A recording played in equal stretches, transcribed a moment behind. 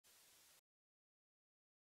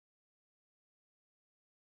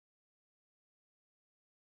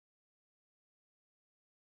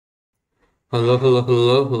Hello, hello,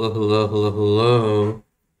 hello, hello, hello, hello, hello.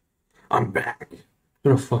 I'm back. It's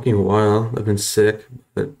been a fucking while. I've been sick,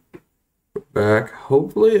 but back.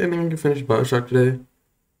 Hopefully, anyone can finish Bioshock today.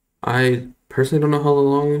 I personally don't know how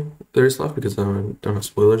long there is left because I don't have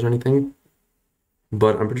spoilers or anything.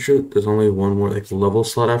 But I'm pretty sure there's only one more like level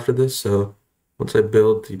slot after this. So once I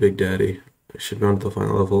build the Big Daddy, I should be on to the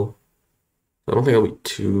final level. I don't think I'll be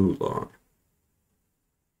too long.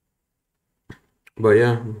 But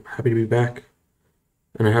yeah, I'm happy to be back.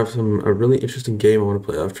 And I have a really interesting game I want to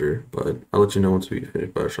play after, but I'll let you know once we finish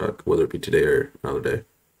Bioshock, whether it be today or another day.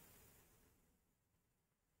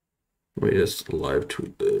 Let me just live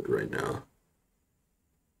tweet it right now.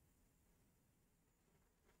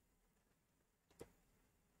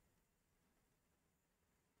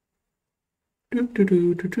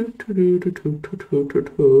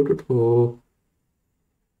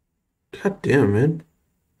 God damn, man.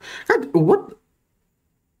 God, what?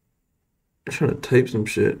 I'm trying to type some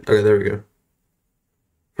shit. Okay, there we go.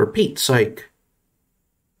 For Pete's sake.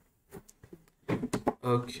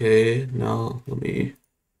 Okay, now let me.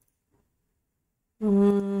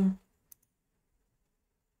 Uh,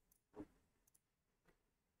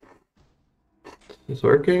 is this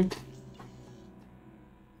working?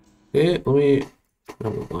 Okay, let me.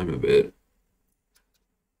 I'm the volume a bit.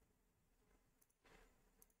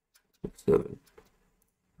 7.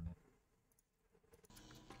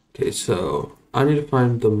 Okay, so I need to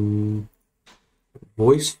find the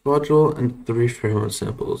voice module and 3 pheromone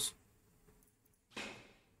samples.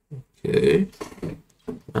 Okay.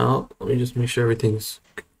 Now, let me just make sure everything's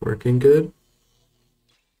working good.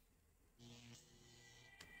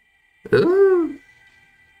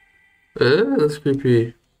 Uh, that's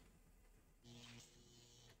creepy.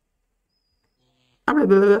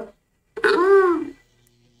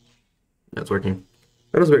 That's working.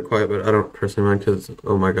 That was a bit quiet, but I don't personally mind because,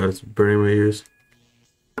 oh my god, it's burning my ears.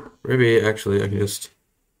 Maybe actually I can just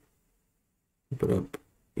put up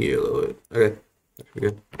yellow it. Okay, that's pretty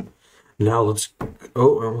good. Now let's.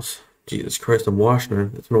 Oh, almost. Jesus Christ, I'm washing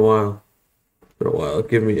it. It's been a while. It's been a while.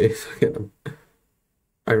 Give me a second.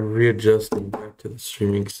 I'm readjusting back to the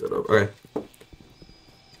streaming setup. Okay.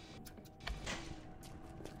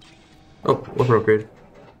 Oh, weapon upgrade.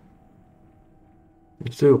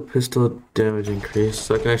 Let's do a pistol damage increase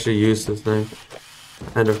so I can actually use this thing.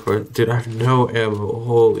 And of course, dude, I have no ammo.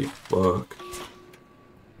 Holy fuck.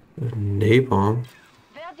 Napalm.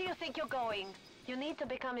 Where do you think you're going? You need to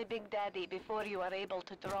become a big daddy before you are able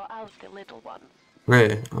to draw out the little ones.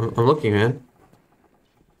 Okay, I'm looking, man.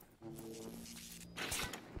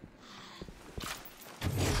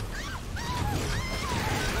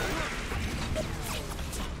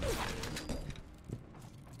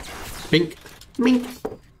 Mink. Mink.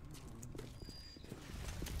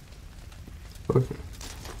 Okay.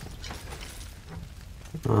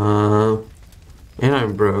 And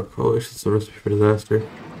I'm broke. Holy shit, it's a recipe for disaster.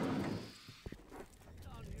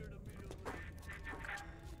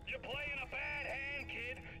 You're playing a bad hand,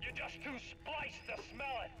 kid. You're just too spliced to smell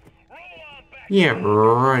it. Roll on back Yeah, to the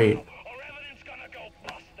house right. now, or everything's gonna go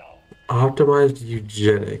busto. Optimized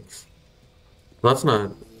eugenics. Well, that's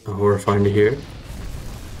not horrifying to hear.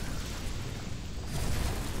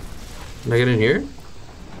 Can I get in here?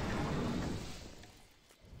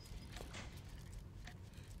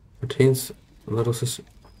 Retains little sister.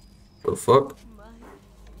 The fuck?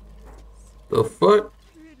 The fuck?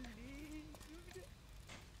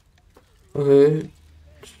 Okay.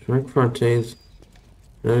 Drink Fontaine's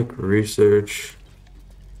genetic research.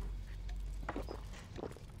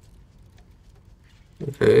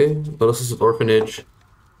 Okay. Little sister's orphanage.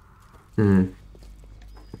 Hmm.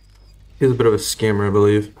 He's a bit of a scammer, I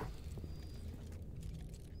believe.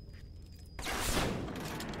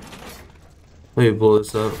 Let me blow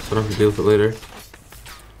this up so I don't have to deal with it later.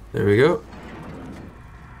 There we go. You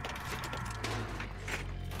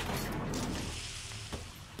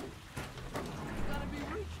gotta be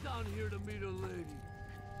rich down here to meet a lady.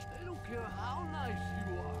 They don't care how nice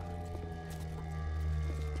you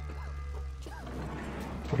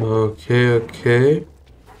are. Okay, okay.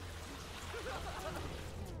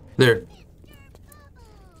 There.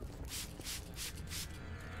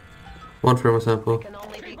 One for my I sample. can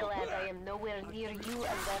only be glad I am nowhere near you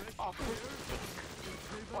and that awful stick.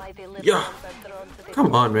 Why the little Yeah. ones are drawn to the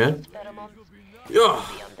Come on, man. pheromones Yeah.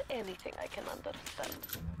 beyond anything I can understand.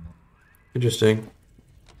 Interesting.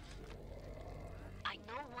 I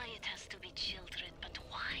know why it has to be children, but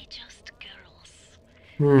why just girls?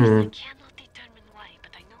 Hmm. I cannot determine why,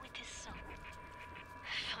 but I know it is so.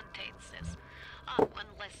 Fontaine says, one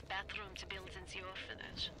less bathroom to build in the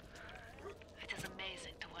orphanage. It is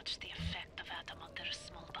amazing to watch the effect of Atom on their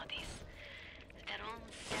small bodies. their own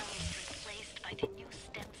cells replaced by the new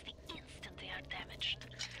stems the instant they are damaged.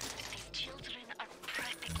 These children are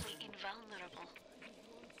practically invulnerable.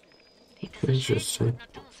 It is a shame you Interesting. could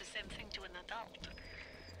not do the same thing to an adult.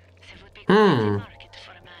 There would be quite a market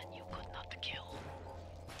for a man you could not kill.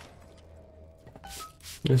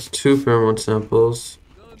 There's 2 pheromone samples.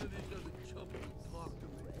 None of these other chumps can talk to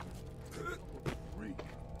me. Freak.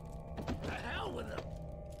 The hell with them.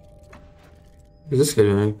 What is this guy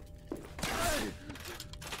doing?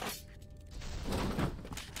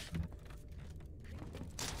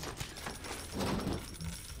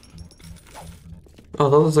 Oh,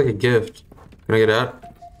 that looks like a gift. Can I get out?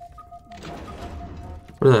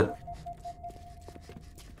 What is that?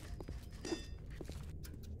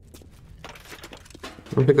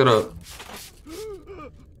 Let me pick that up.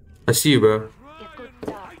 I see you, bro. It's good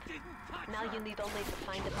start. Now you need only to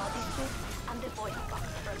find the bodysuit and the voice box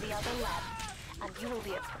from the other lab, and you will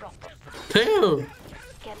be a proper. Damn!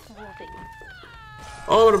 Get moving.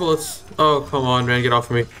 Oh, what are bullets? Oh, come on, man. Get off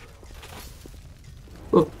of me.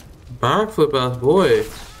 Look, backflip ass boy.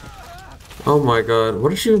 Oh my god. What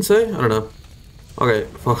did she even say? I don't know. Okay,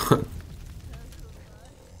 fuck.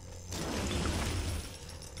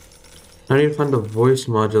 I need to find the voice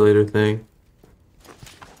modulator thing.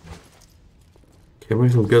 Okay, I'm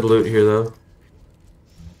getting some good loot here, though.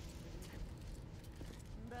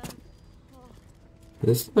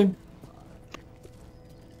 This thing?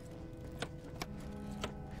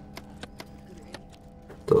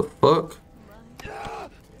 The fuck?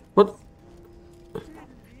 What?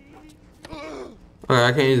 Okay,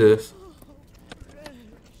 I can't use this.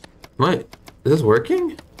 Is this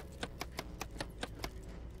working?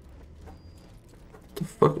 What the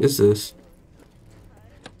fuck is this?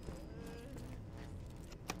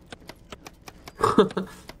 I'm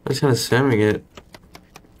just kind of spamming it.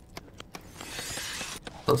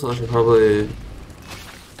 Also, I should probably...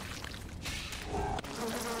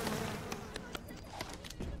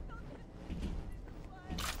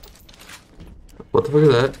 What the fuck is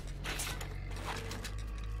that?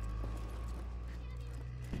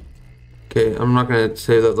 Okay, I'm not gonna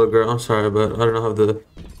save that little girl. I'm sorry, but I don't have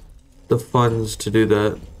the funds to do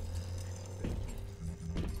that.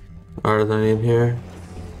 Are there any in here?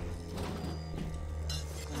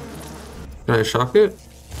 Can I shock it?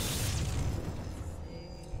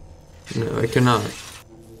 No, I cannot.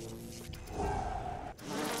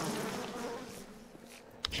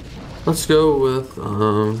 Let's go with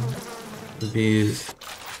these.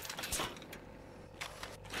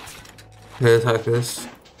 Okay, attack this.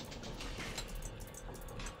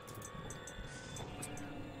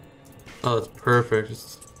 Oh, it's perfect.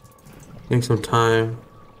 Just take some time.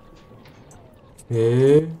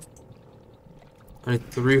 Okay. I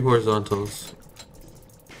need 3 horizontals.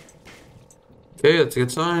 Okay, that's a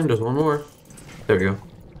good sign. There's one more. There we go.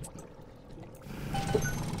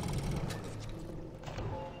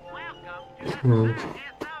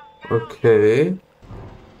 Okay.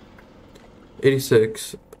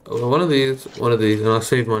 86. One of these, and I'll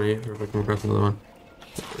save money if I come across another one.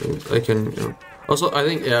 I can, you know. Also, I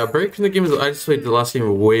think, yeah, break from the game is, I just played the last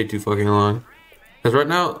game way too fucking long. Because right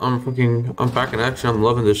now, I'm back in action, I'm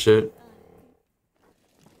loving this shit.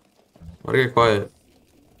 Why'd I get quiet?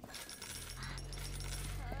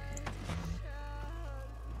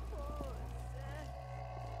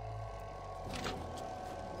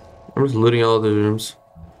 I'm just looting all of the rooms.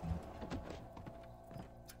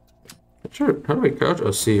 Sure, how do I crouch?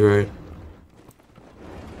 Oh, C, right.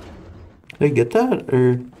 Did I get that,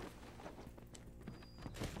 or?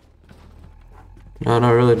 No,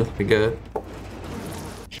 not really, nothing to get.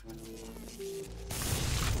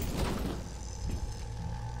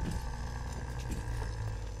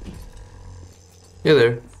 Hey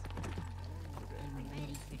there.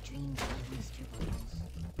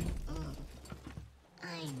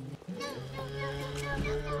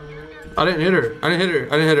 I didn't hit her. I didn't hit her.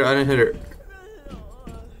 I didn't hit her. I didn't hit her.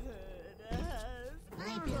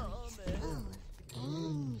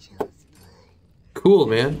 Cool,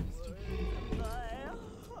 man.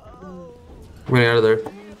 I'm getting out of there.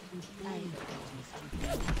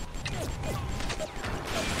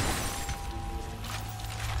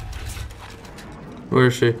 Where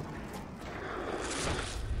is she?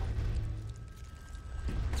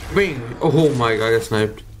 Bing! Oh my god, I got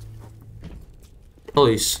sniped.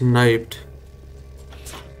 Holy sniped.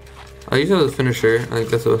 I used to have the finisher. I think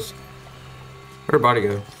that's us. Where'd her body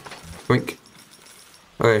go? Wink.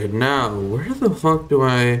 Okay, now, where the fuck do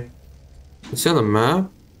I... Is it on the map?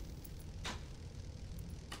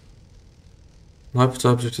 Life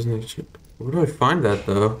object doesn't... Where do I find that,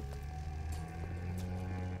 though?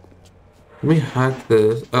 Let me hack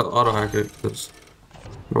this. I'll auto-hack it, because...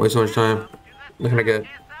 Don't waste so much time. What can I get?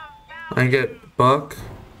 I can get Buck.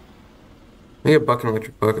 I can get Buck and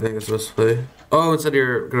Electric Buck. I think that's the best play. Oh, instead of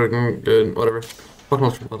your good, whatever. Buck and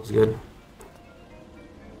Electric Buck is good.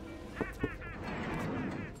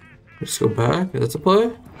 Just go back. That's a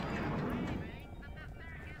play.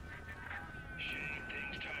 Shame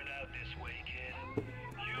things turned out this way, kid.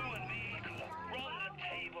 You and me could have run the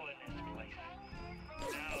table in this place.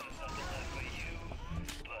 Now there's nothing left for you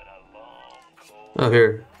but a long, cold. Oh,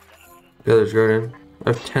 here. The other's garden. I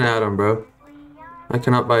have 10 Adam, bro. I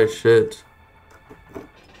cannot buy shit.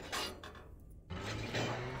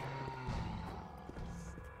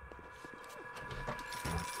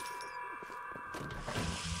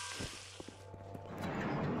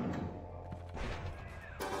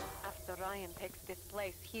 After Ryan takes this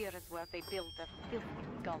place, here is where they build their filthy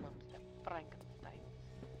golems and Frankenstein.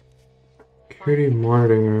 Security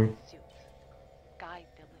monitoring room. Guide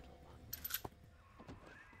the little one.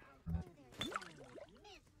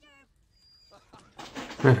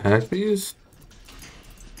 Can I hack these?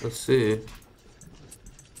 Let's see.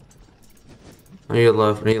 I need it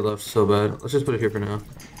left. I need it left so bad. Let's just put it here for now.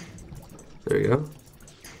 There you go.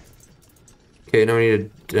 Okay, now we need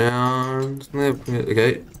it down.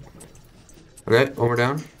 Okay. Okay, one more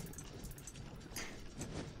down.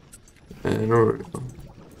 And over.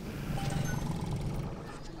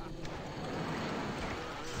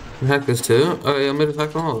 Can I hack this too? Okay, I'm gonna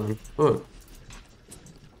hack them all then. Fuck.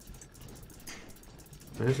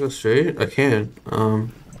 Can I just go straight? I can.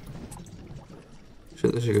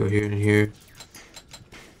 Shit, this should go here and here.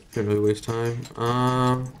 Shouldn't really waste time.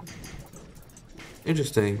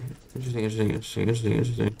 Interesting. Interesting.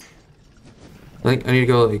 I think I need to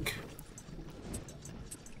go like.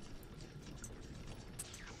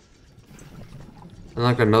 And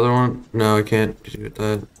like another one? No, I can't do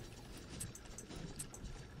that.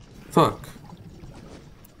 Fuck.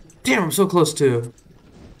 Damn, I'm so close to.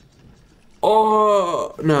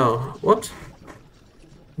 Oh no! What?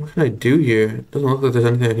 What can I do here? It doesn't look like there's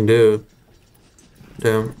anything I can do.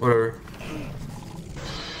 Damn, whatever.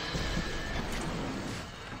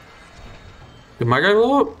 Did my guy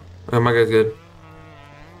blow up? Oh, my guy's good.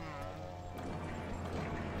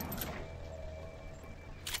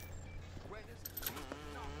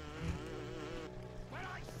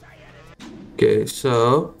 Okay,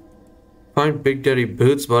 so find Big Daddy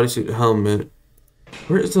boots, bodysuit, helmet.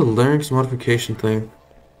 Where is the larynx modification thing?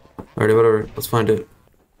 Alrighty, whatever. Let's find it.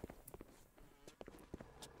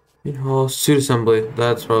 In-hall suit assembly.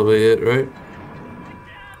 That's probably it, right?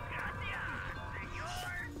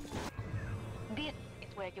 This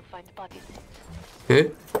is where you find bodies.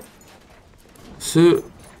 Okay. Suit.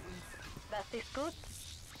 That is good.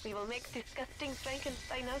 We will make disgusting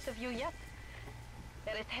Frankenstein out of you yet.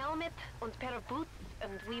 There is helmet and pair of boots,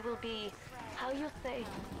 and we will be, how you say,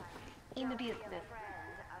 in business.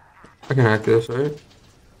 I can hack this, right?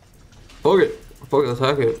 Fuck it. Fuck it, let's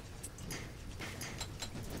hack it.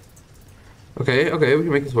 Okay, we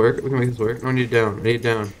can make this work. No, I need it down. I need it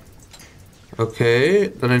down. Okay,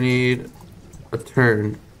 then I need a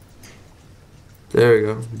turn. There we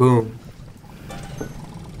go. Boom.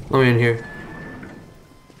 Let me in here.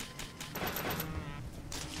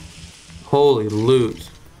 Holy loot.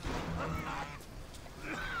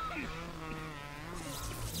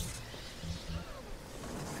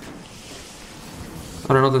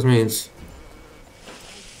 I don't know what this means.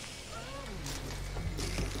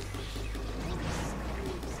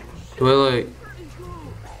 Do I like...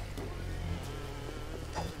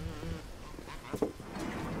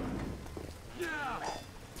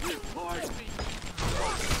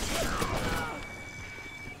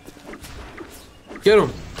 Get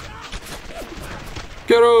him!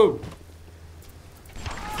 Get him!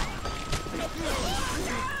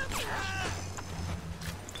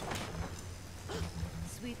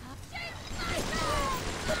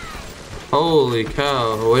 Holy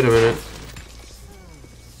cow, wait a minute.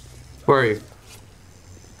 Where are you?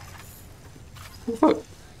 What the fuck?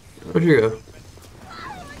 Where'd you go?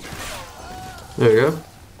 There you go.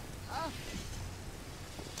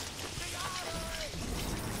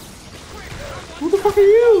 Who the fuck are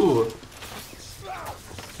you?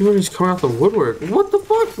 You were just coming out the woodwork. What the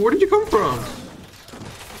fuck? Where did you come from?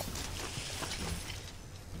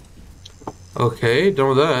 Okay, done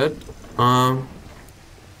with that.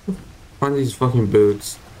 Find these fucking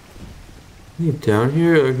boots. Any down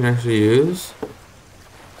here that I can actually use?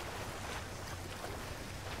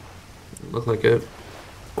 Look like it.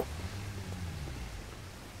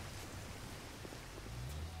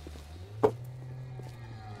 Look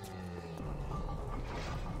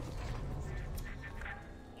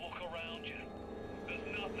around you. There's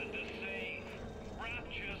nothing to save.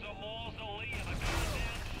 Rapture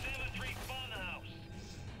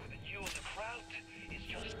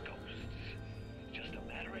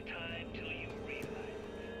more time till you realize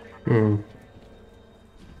it. Hmm.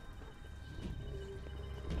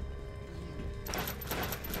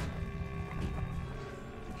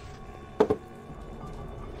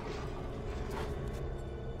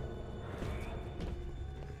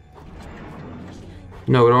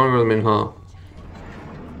 No, we don't want to go to the main hall.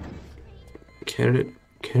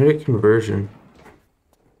 Candidate conversion.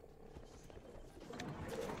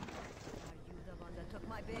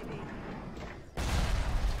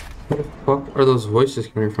 Where the fuck are those voices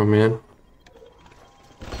coming from, man?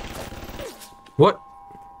 What?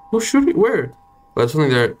 Who's shooting? Where? Oh, that's something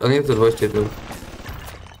there. I think it's a voice tape though.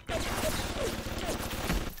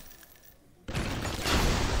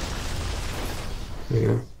 There you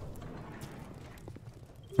go.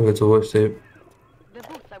 Oh, it's a voice tape. The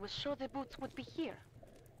boots. I was sure the boots would be here.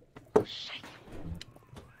 Oh, shit.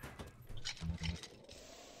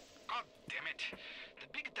 God damn it. The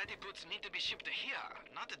big daddy boots need to be shipped here,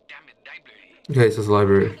 not the damn library. Okay, it says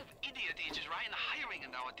library. What kind of idiot is Ryan hiring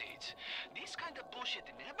nowadays? This kind of bullshit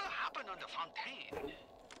never happened on the Fontaine.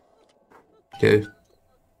 Okay.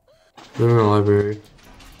 We're in the library.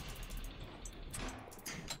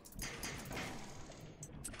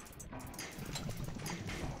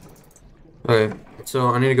 Okay, so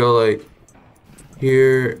I need to go like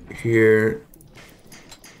here, here.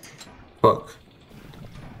 Fuck.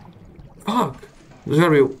 Fuck. There's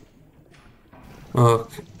gotta be.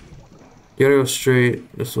 Fuck. You gotta go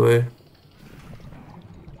straight this way.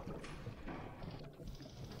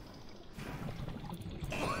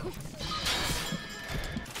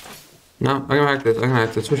 No, I'm gonna hack this. I'm gonna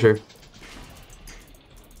hack this for sure.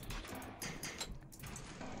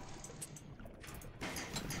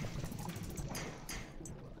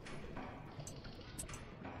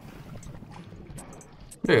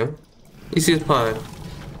 There you go. Easy as pie.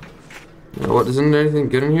 Now, what, isn't there anything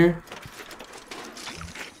good in here?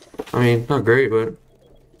 I mean, not great, but...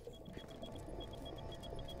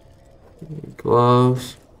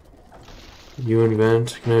 Gloves. You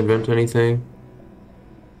invent. Can I invent anything?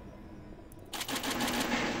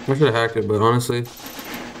 I should have hacked it, but honestly...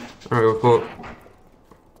 Alright, well,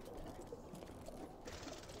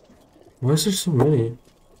 why is there so many?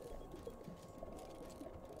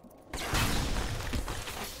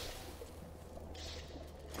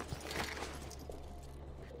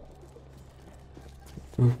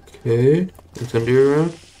 Okay, it's under your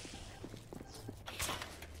around.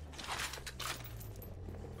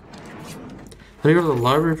 How do you go to the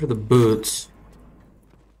library for the boots?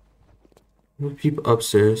 What people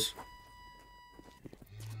upstairs?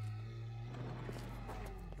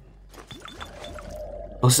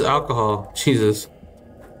 Oh, this is alcohol. Jesus.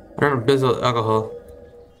 I don't know biz about alcohol.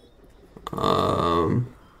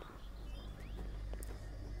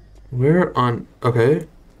 Where on... Okay.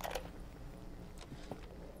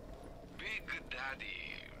 Big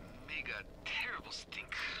daddy make a terrible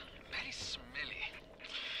stink. Very smelly.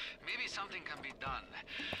 Maybe something can be done.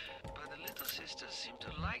 But the little sisters seem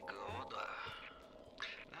to like the odor.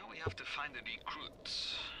 Now we have to find the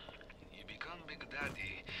recruits. You become Big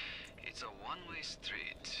Daddy, it's a one-way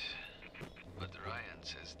street. But Ryan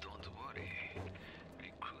says don't worry.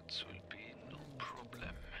 Recruits will be no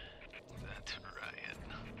problem. That Ryan.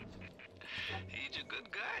 He's a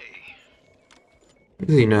good guy.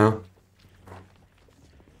 Is he now?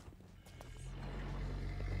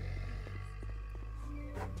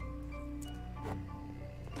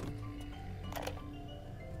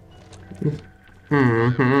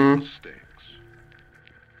 Mistakes.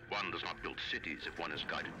 One does not build cities if one is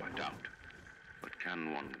guided by doubt. But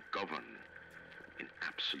can one govern in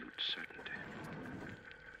absolute certainty?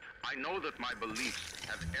 I know that my beliefs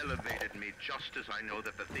have elevated me just as I know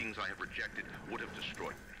that the things I have rejected would have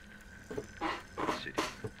destroyed me. The city.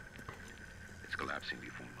 It's collapsing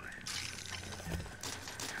before my eyes.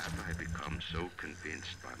 Have I become so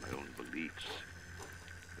convinced by my own beliefs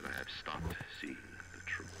that I have stopped seeing the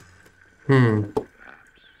truth?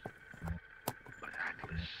 Perhaps. But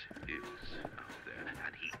Atlas is out there,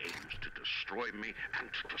 and he aims to destroy me and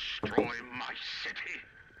to destroy my city.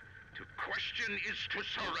 To question is to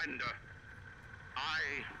surrender.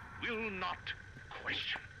 I will not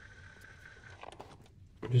question.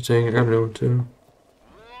 You're saying I gotta know what to. War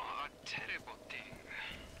a terrible thing.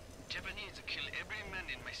 Japanese kill every man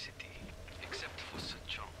in my city, except for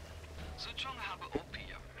Suchong. Suchong have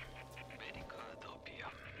opium. Very good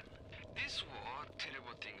opium. This war,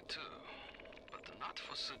 terrible thing too. But not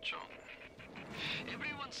for Suchong.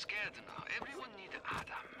 Everyone's scared now. Everyone need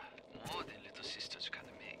Adam. More than little sisters can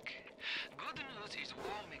make. Good news is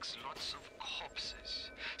war makes lots of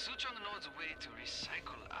corpses. Suchong knows a way to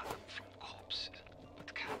recycle Adam from corpses.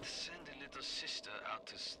 But can't send a little sister out out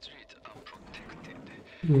the street unprotected.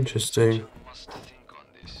 Interesting. You must think on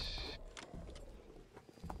this.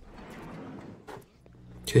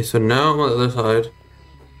 Okay, so now I'm on the other side.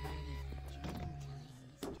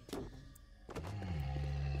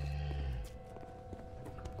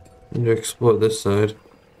 Need to explore this side.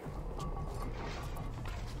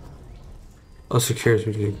 Oh,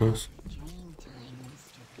 security vehicles.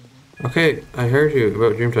 Okay, I heard you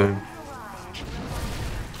about Dreamtime.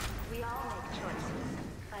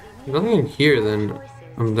 There's nothing in here then.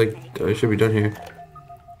 I'm like, I should be done here.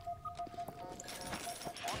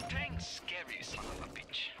 Fontaine, scary son of a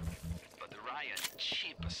bitch. But Ryan,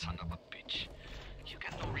 cheap son of a bitch. You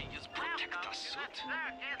can no reuse protector suit.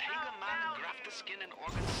 Take a man, graft the skin and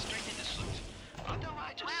organs straight in the suit.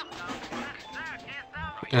 Otherwise, just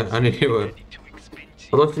Yeah, I need to.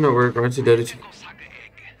 I'd like to know where currency data.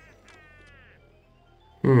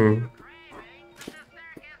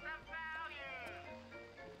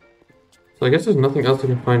 So I guess there's nothing else I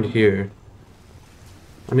can find here.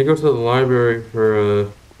 I need to go to the library for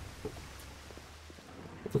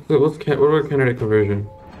what about candidate conversion?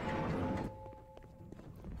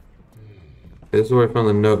 Okay, this is where I found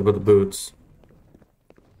the note about the boots.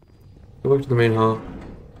 Go back to the main hall.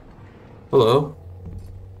 Hello.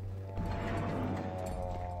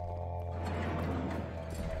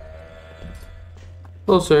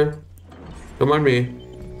 Hello, sir. Don't mind me.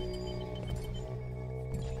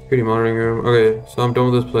 Security monitoring room. Okay, so I'm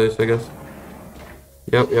done with this place, I guess.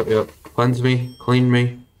 Yep. Cleanse me, clean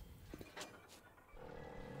me.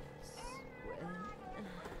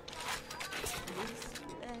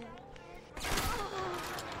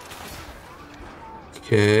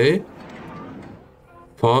 Okay.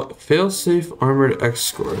 Fail-safe armored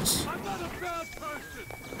escorts.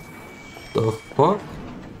 The fuck?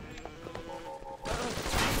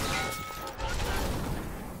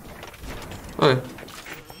 Okay.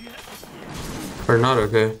 Or not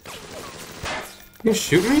okay. You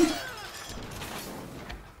shoot me?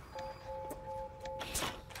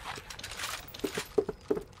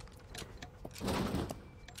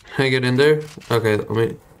 Can I get in there? Okay, let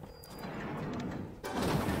me.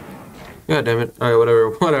 God damn it. Alright,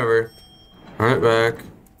 whatever. Alright, back.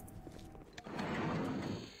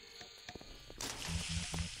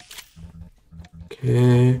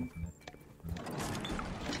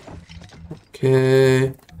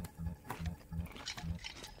 Okay.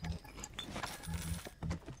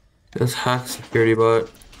 Let's hack security bot.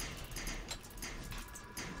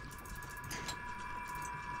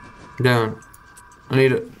 Down. I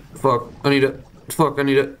need it. Fuck. I need it. Fuck. I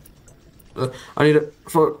need it. I need it.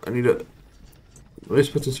 Fuck. I need it. Let's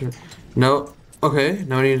put this here. No. Okay.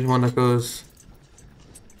 Now I need one that goes.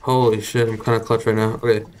 Holy shit. I'm kind of clutch right now.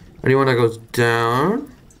 Okay. I need one that goes down.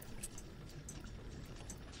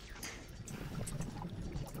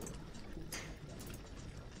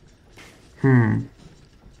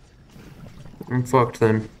 I'm fucked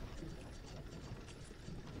then.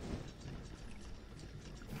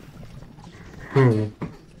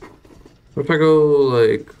 What if I go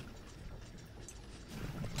like...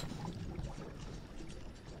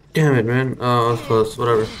 Damn it, man. Oh, that's close.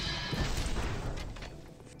 Whatever.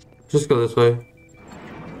 Just go this way.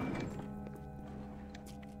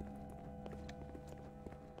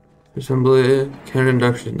 Assembly, candidate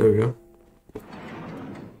induction. There we go.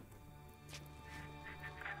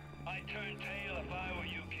 I'd turn tail if I were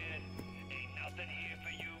you, kid. Ain't nothing here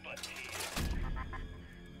for you but tears.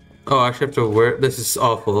 Oh, I actually have to wear... This is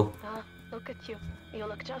awful. Ah, look at you. You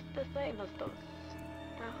look just the same as those.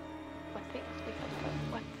 Now, what things we have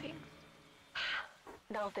done? What things?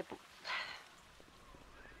 Now the boots.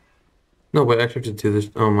 No, wait, I actually have to do this.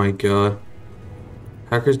 Oh my god.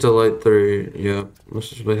 Hacker's Delight 3. Yeah, let's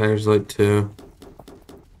just play Hacker's Delight 2.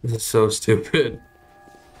 This is so stupid.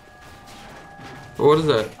 What is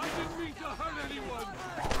that? I didn't mean to hurt anyone.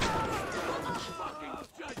 Fucking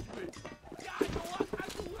judgment.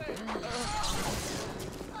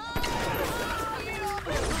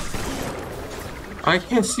 I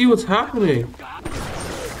can't see what's happening.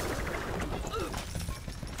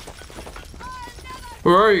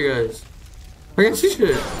 Where are you guys? I can't see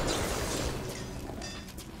shit.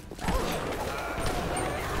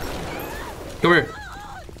 Come here.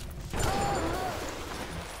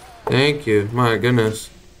 Thank you. My goodness.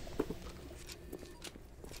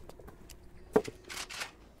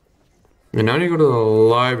 And now I need to go to the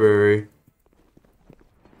library.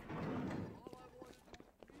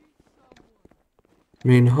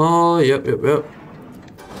 Main hall. Yep.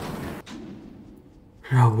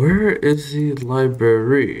 Now, where is the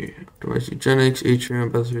library? Do I see Eugenics, Atrium,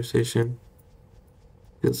 Ambassador Station?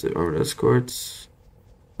 It's the armored escorts.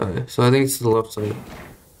 Okay, so I think it's the left side.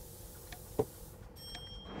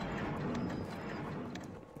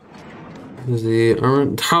 This is the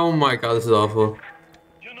armor. Oh my god, this is awful.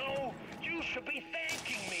 You know, you should be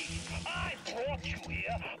thanking me. I brought you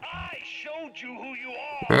here. I showed you who you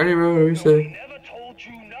are. Alrighty, bro, what do we So I say? never told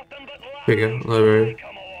you nothing but lies. Here you go, till library. I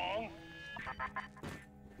come along.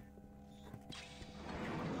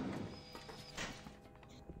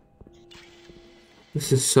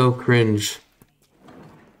 This is so cringe.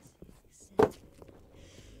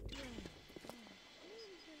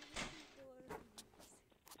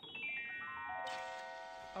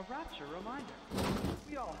 A rapture reminder.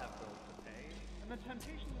 We all have bills to pay, and the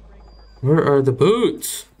temptation to break our Where are the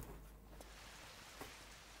boots?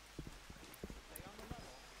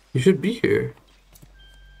 You should be here.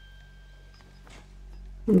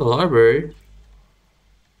 In the library.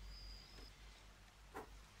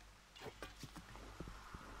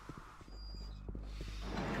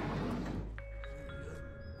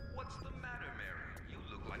 What's the matter, Mary? You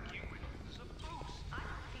look like you would use a boost. I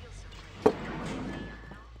don't feel so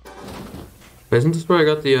great. Isn't this where I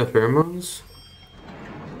got the pheromones?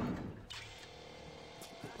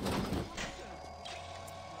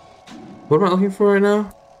 What am I looking for right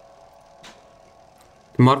now?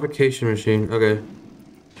 The modification machine. Okay.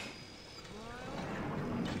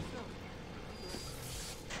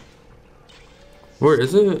 Where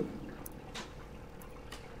is it?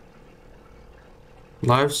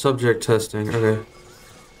 Live subject testing. Okay.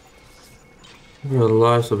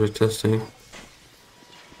 Live subject testing.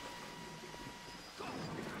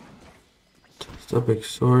 Topic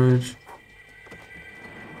storage.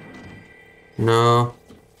 No.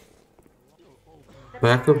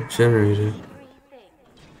 Backup generator.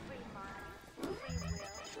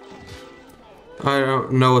 I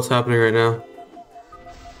don't know what's happening right now.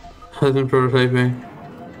 Has been prototyping.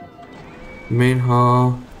 Main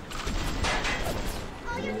hall.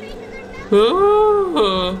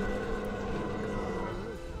 Ah!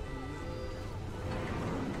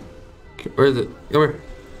 Where is it? Come here.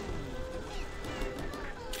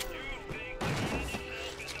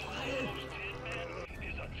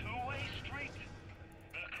 Is a two-way street.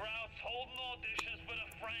 The crowd's holding auditions for the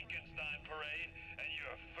Frankenstein parade, and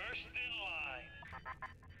you're first in line.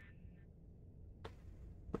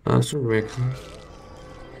 That's what makes sense.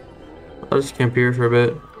 I'll just camp here for a bit.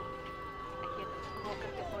 I hear the smoke of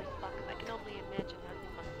your voice, Buck. I can only imagine how you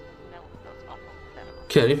must smell those awful pheromones.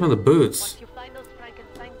 Okay, I need from the boots. Once you find those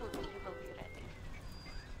Frankenstein boots, you will be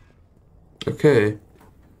ready. Okay.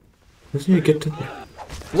 Let's need to get to the...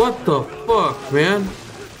 What the fuck, man?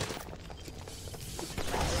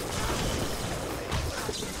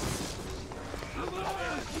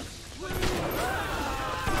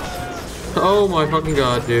 Oh my fucking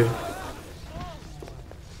god, dude.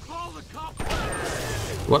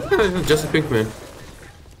 What the hell is Jesse Pinkman?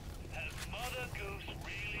 Has Mother Goose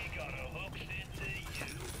really got her hooks into you?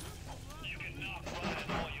 You can knock running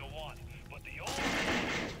all you want, but the old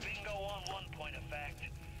bingo on one point of fact.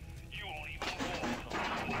 You won't even walk till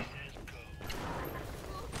somebody says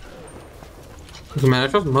go. Man, I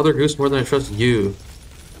trust Mother Goose more than I trust you.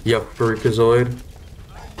 Yup, Freakazoid.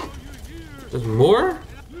 There's more?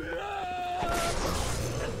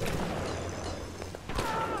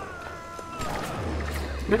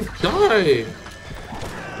 Man, die!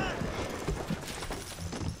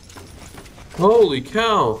 Holy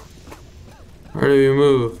cow! Where do we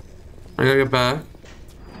move? I gotta get back.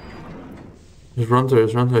 Just run through,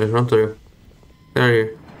 just run through, just run through. Get out of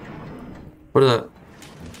here. What is that?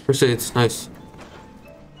 First aid's nice.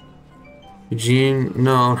 Eugene,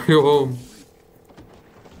 no, go home.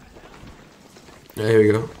 Yeah, here we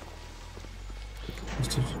go.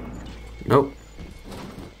 Nope.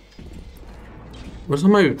 What's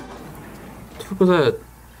on my... What the fuck was that?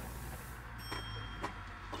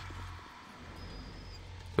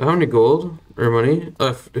 Do I have any gold? Or money?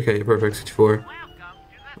 Okay, perfect, 64.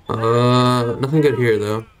 Nothing good here,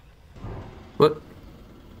 though. What?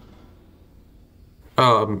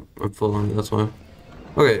 Oh, I'm full on, that's why.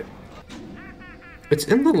 Okay. It's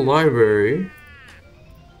in the library.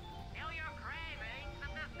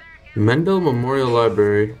 Mendel Memorial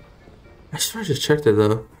Library. I swear I just checked it,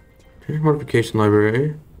 though. Modification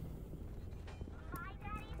Library.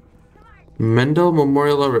 Mendel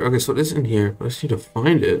Memorial Library. Okay, so it is in here, but I just need to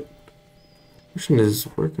find it. Question is,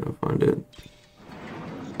 where can I find it?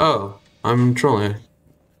 Oh, I'm trolling.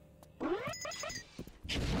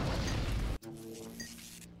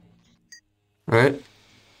 Alright.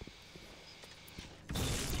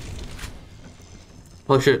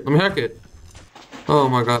 Holy shit, let me hack it. Oh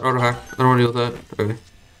my god, auto hack. I don't want to deal with that. Okay.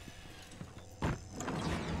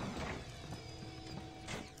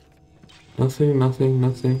 Nothing, nothing,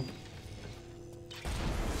 nothing.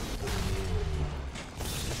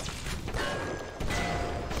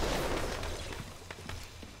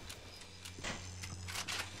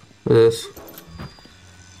 This.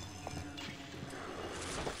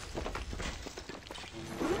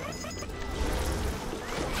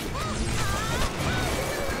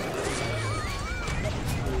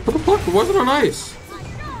 What the fuck? Why is it on ice?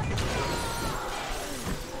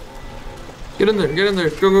 Get in there, get in there.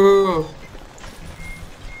 Go, go, go, go.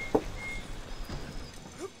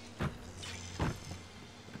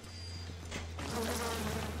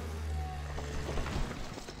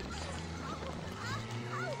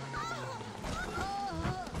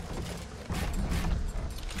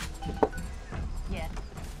 Yes.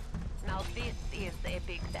 Now this is a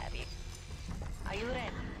big daddy. Are you ready?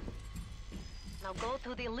 Now go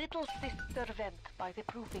to the little sister vent by the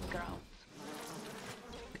proving grounds.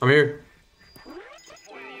 I'm here.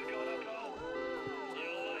 Where you gonna go?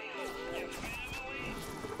 Your life, your family?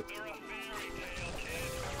 They're a fairy tale,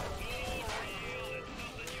 kid. All real and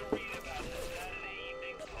something you read about in the Saturday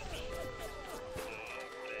Evening Post. I'm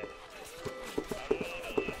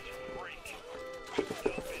a marvelous freak.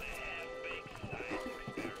 Myself in a half-baked science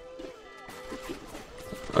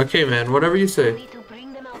experiment. Okay, man, whatever you You say. need to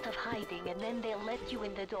bring them out of hiding and then they'll let you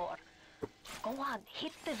in the door. Go on,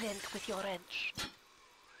 hit the vent with your wrench.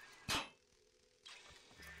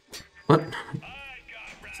 What?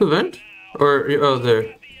 It's the vent? Or, oh, there. The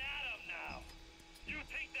atom now. You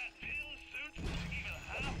think that tin suit's even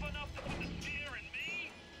half enough to put the fear in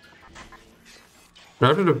me? Do I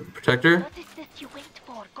have to protect her? What is this you wait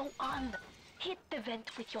for? Go on. Hit the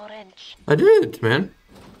vent with your wrench. I did, man.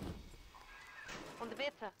 Und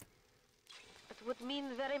bitte. It would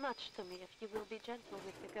mean very much to me if you will be gentle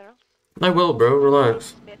with the girl. I will, bro.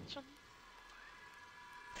 Relax. Bitchin'.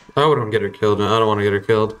 I wouldn't get her killed, man. I don't want to get her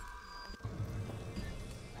killed.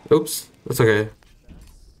 Oops. That's okay.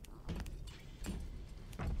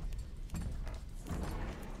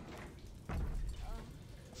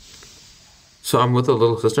 So I'm with the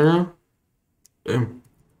little sister now? Damn.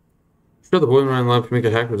 Sure, the boy around lab can make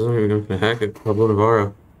a hack, but doesn't even gonna hack it. Pablo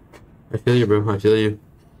Navarro. I feel you, bro. I feel you.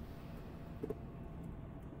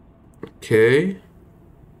 Okay.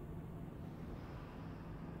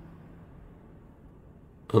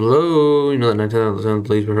 Hello? You know that 9,000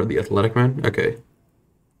 please for the athletic man? Okay.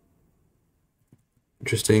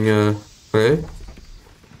 Interesting, okay.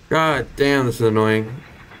 God damn, this is annoying.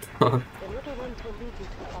 The little ones will lead you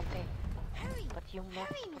to Fontaine. But you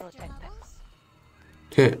must protect them.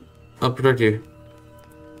 Okay, I'll protect you.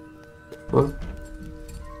 What?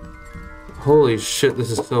 Holy shit, this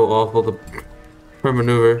is so awful, the her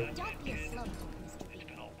maneuver. It's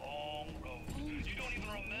been a long road. You don't even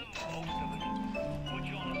remember most of it. Put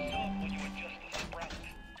you on a sub when you were just a sprout.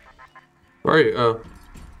 Where are you? Oh.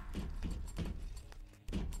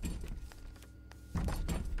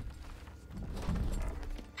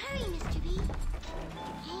 Hurry, Mr. B.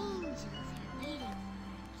 Angels are waiting.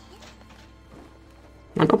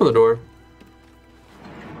 Open the door.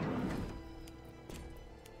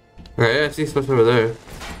 Okay, yeah, I see stuff over there.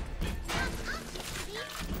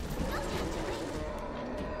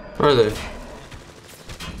 Where are they?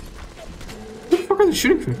 Where the fuck are they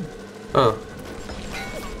shooting from? Oh.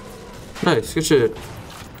 Nice, good shit.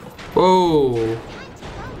 Whoa.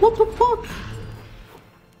 What the fuck?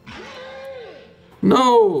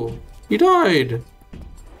 No! He died!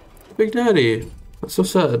 Big Daddy. That's so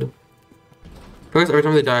sad. I guess every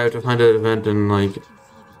time they die, I have to find an event and, like,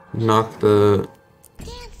 knock the...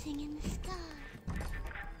 Dancing in the sky.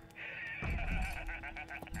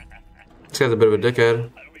 This guy's a bit of a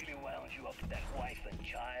dickhead. I really wound you up with that wife and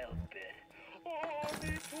child bit. Oh,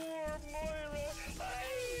 me poor Moira.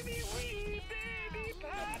 Baby, wee baby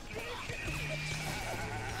Patrick.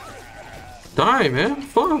 Die, man.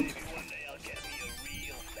 Fuck. One day I'll get me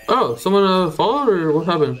a real thing. Oh, someone followed or what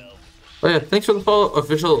happened? Oh yeah, thanks for the follow,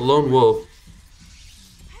 official Lone Wolf.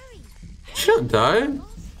 Did she not die?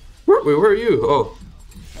 Wait, where are you? Oh.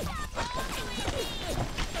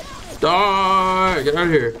 Die! Get out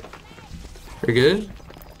of here. Are you good?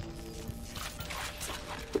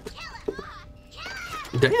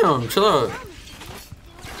 Damn, chill out.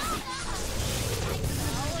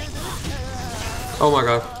 Oh my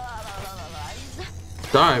god.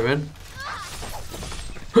 Die, man.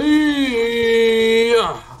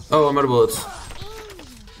 Hey-ya! Oh, I'm out of bullets.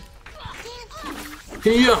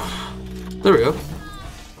 Yeah. There we go.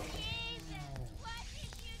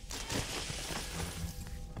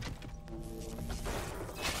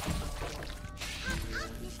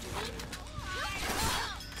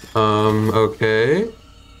 Okay.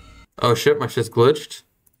 Oh shit, my shit's glitched.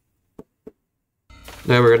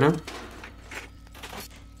 Yeah, we're good now.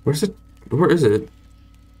 Where's it? Where is it?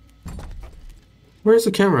 Where's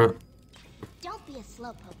the camera? Don't be a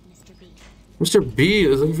slowpoke, Mr. B. Mr. B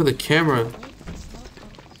is looking for the camera. Wait for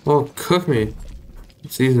slowpoke. Oh, cook me.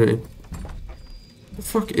 It sees me. What the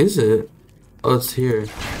fuck is it? Oh, it's here.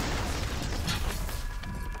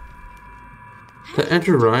 Did I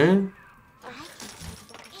enter Ryan?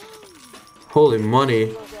 Holy money.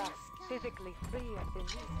 Though they are physically free as they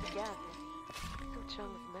used to gather, Su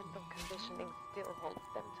Chung's mental conditioning still holds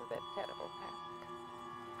them to their terrible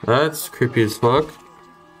past. That's creepy as fuck.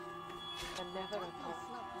 And never at all.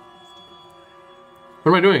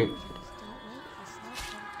 What am I doing? Just don't wait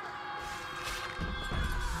for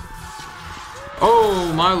slowpoke.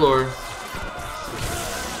 Oh, my lord.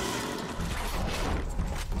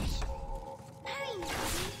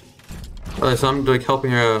 Alright, so I'm like helping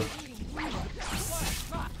her out.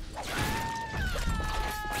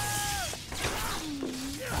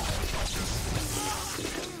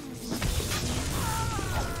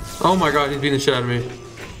 Oh my god, he's beating the shit out of me.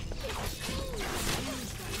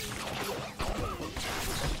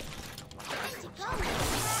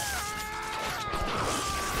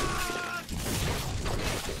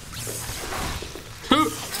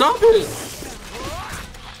 Dude, stop it!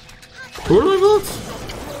 Where are my bullets?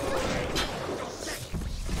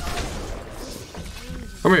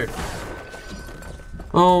 Come here.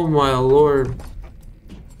 Oh my lord.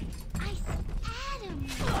 Ice Adam!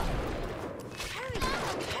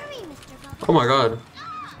 Hurry, Mr. Bubbles. Oh my god.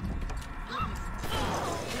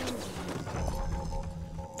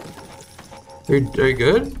 Are you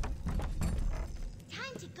good?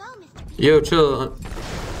 Time to go, Mr. B. Yo, chill. Hurry,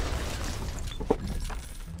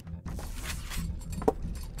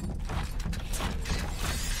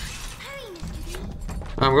 Mr.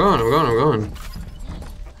 B. I'm going.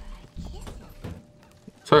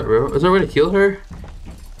 Sorry, bro. Is there a way to heal her?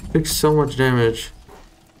 Takes so much damage.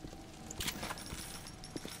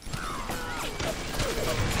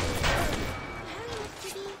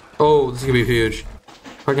 Oh, this is gonna be huge.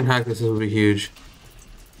 If I can hack this, this will be huge.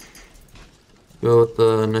 Go with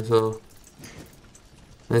the nice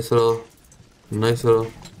little.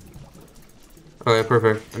 Okay,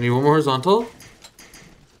 perfect. I need one more horizontal.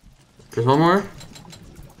 There's one more.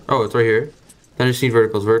 Oh, it's right here. Then I just need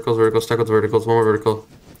verticals, stack with verticals, one more vertical.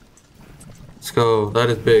 Let's go. That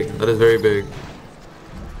is big. That is very big.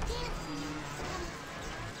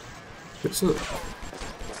 It's a...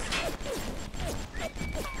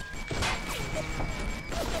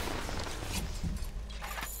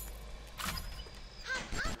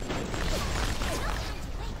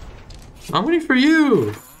 I'm waiting for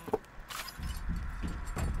you.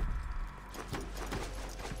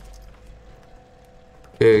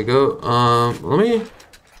 Okay, go. Let me.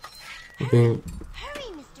 Okay. Hurry,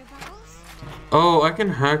 Mr. Bubbles. Oh, I can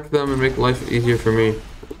hack them and make life easier for me.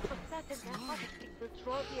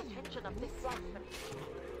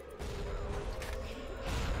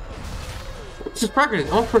 This is practice.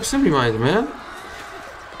 I want proximity mines, man.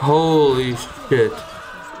 Holy shit.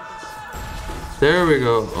 There we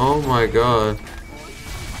go. Oh my god.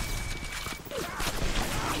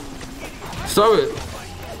 Stop it.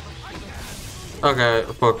 Okay,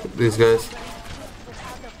 fuck these guys.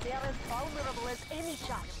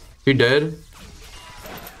 You dead?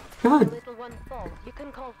 God. Little one falls, you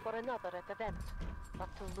can call for another at the vent. But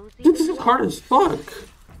to lose Dude, this is hard as fuck.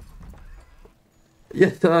 Yeah,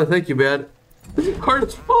 thank you, man. This is hard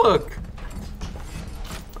as fuck.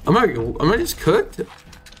 Am I just cooked?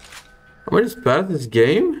 Am I just bad at this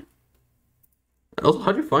game? Also,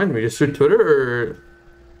 how'd you find me? Just through Twitter or?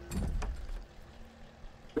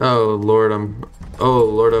 Oh Lord, oh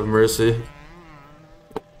Lord have mercy.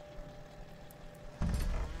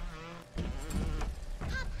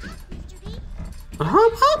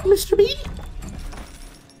 Hop, hop, Mr. B.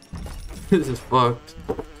 This is fucked.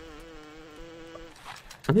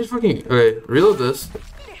 I need fucking. Okay, reload this.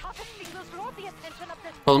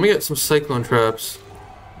 Oh, let me get some cyclone traps.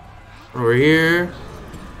 One over here.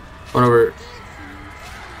 One over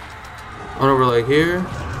like here.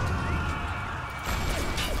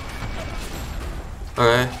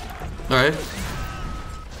 Okay. Alright.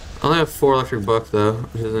 I only have 4 electric bucks though,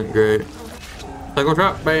 which isn't great. Cyclone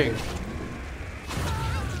trap, bang!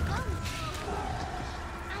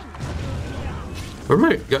 Where'd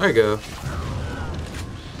my guy go?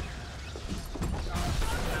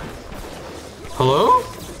 Hello?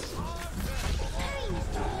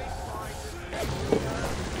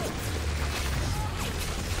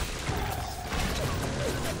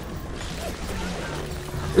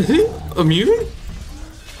 Is he immune?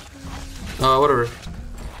 Whatever.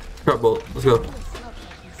 Trap bolt. Let's go.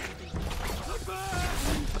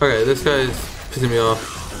 Okay, this guy's pissing me off.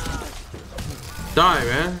 Die,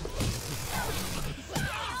 man.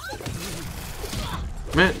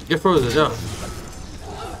 Man, get frozen, yeah.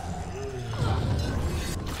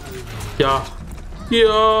 Yeah.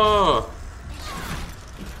 Yeah.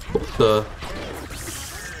 What the?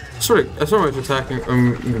 I sort of attacking.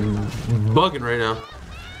 I'm bugging right now.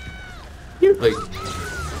 You like?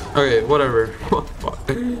 Okay, whatever. Fuck.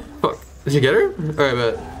 Fuck. Did you get her? Alright,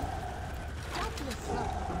 bet.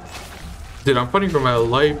 Dude, I'm fighting for my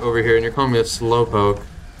life over here, and you're calling me a slowpoke.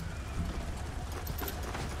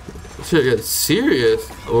 Shit, get serious.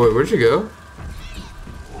 Oh, wait, where'd you go?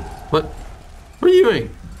 What? What are you doing?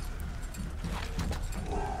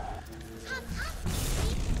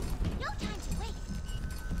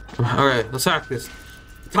 Okay, let's hack this.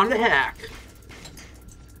 Time to hack.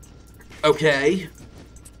 Okay.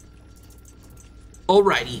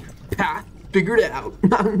 Alrighty. Path figured out.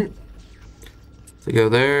 So go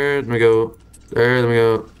there, then we go there, then we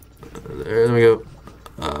go there, then we go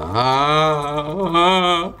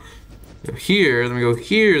here, then we go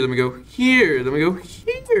here, then we go here, then we go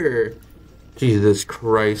here. Jesus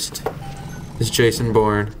Christ. Is Jason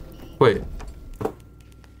Bourne. Wait.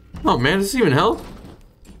 Oh man, does this even help?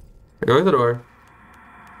 Go get the door.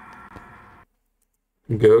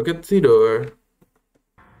 Go get the door.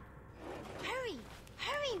 Hurry!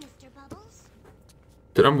 Hurry, Mr. Bubbles!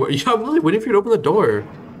 Dude, I'm really waiting for you to open the door.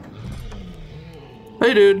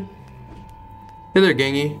 Hey, dude. Hey there,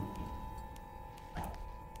 gangy.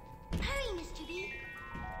 Hurry, Mr. B!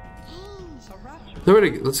 Angel. So where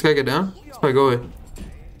did this guy get down? Let's probably go away.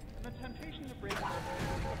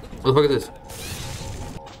 What the fuck is this?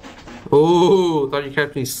 Oh, thought you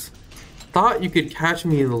catch me. Thought you could catch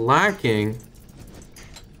me lacking.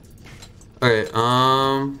 Okay,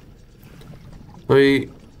 wait.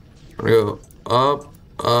 I'm gonna go up,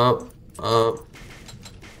 up, up.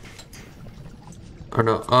 Or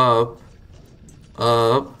no, up,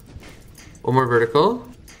 up. One more vertical.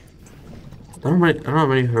 I don't know how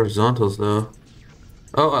many horizontals though.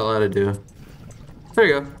 Oh, I lied, I do. There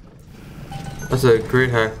you go. That's a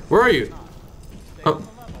great hack. Where are you? Oh,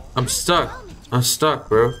 I'm stuck. I'm stuck,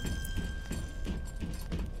 bro.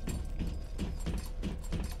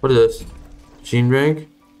 What is this? Gene bank?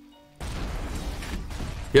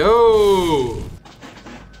 Yo!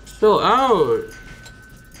 Chill out!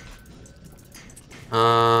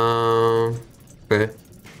 Okay.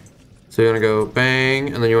 So you wanna go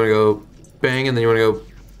bang, and then you wanna go bang, and then you wanna go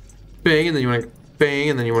bang, and then you wanna bang,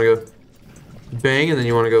 and then you wanna go bang, and then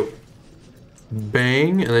you wanna go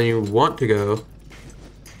bang, and then you want to go.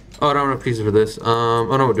 Oh, I don't have enough pieces for this.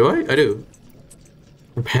 Oh no, do I? I do.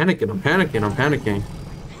 I'm panicking, I'm panicking, I'm panicking.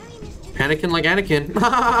 Panicking like Anakin.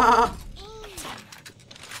 Dancing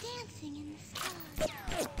in the sky.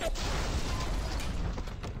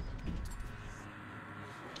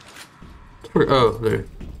 Oh, there.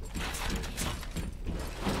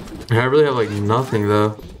 I really have like nothing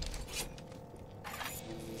though.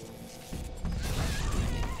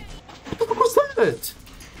 What was that?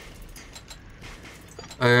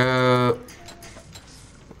 I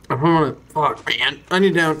don't wanna. Fuck, man. I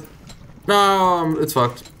need down. No, it's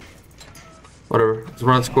fucked. Whatever. Let's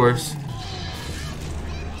run its course.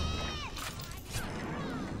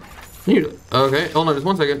 Okay, hold on, just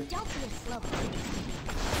 1 second. Don't be a slow.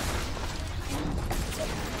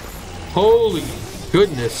 Holy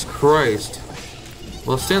goodness Christ.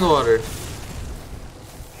 Well, stay in the water.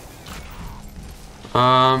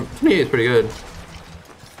 28 is pretty good.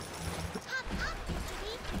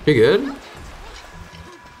 You good?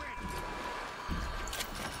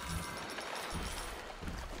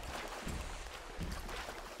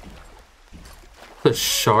 The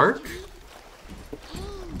shark?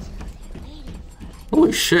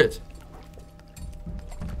 Holy shit.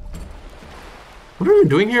 What are we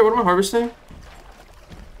doing here? What am I harvesting?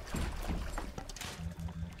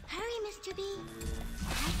 Hurry, Mr. B. I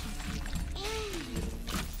can see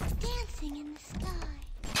angels dancing in the sky.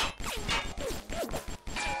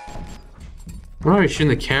 Why are you shooting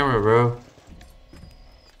the camera, bro?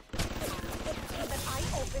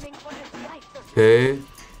 Okay.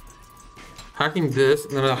 Hacking this,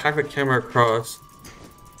 and then I'll hack the camera across.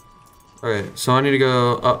 Okay, so I need to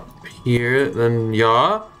go up here, then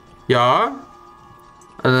yaw, yaw,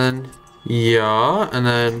 and then yaw, and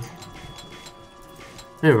then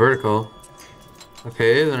I need a vertical.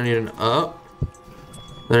 Okay, then I need an up,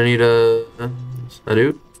 then I need a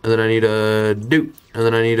doot, and then I need a doot, and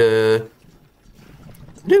then I need a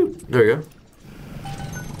doot. There we go.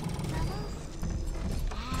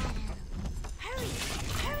 Hurry,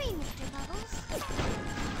 Mr. Bubbles.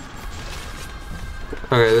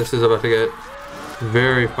 Okay, this is about to get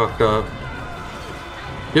Very fucked up.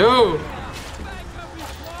 Yo!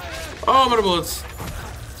 Oh, I'm out of bullets.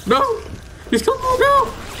 No! He's coming!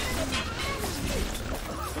 No!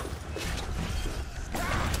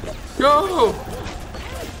 Yo!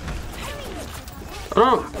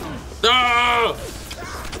 Oh! Ah!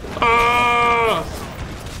 Ah!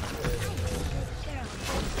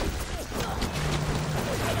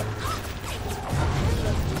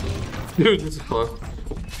 Dude, this is fucked.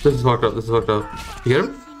 This is fucked up. This is fucked up. You get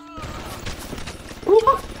him?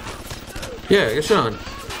 Yeah, get shit on.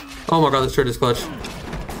 Oh my god, this shirt is clutch.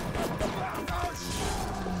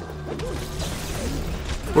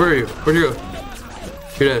 Where are you? Where'd you go?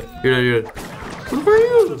 You're dead. You're dead. You're dead. Where are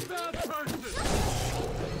you?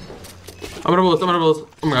 I'm out of bullets. I'm out of bullets.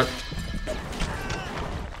 Oh my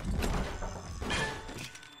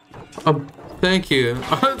god. Thank you.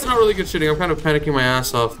 It's not really good shooting. I'm kind of panicking my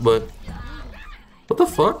ass off, but... What the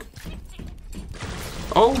fuck?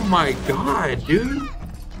 Oh my god, dude.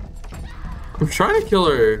 I'm trying to kill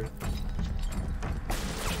her.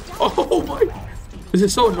 Oh my... This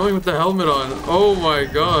is so annoying with the helmet on. Oh my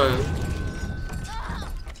god.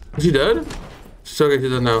 Is she dead? She's okay,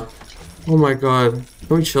 she's dead now. Oh my god.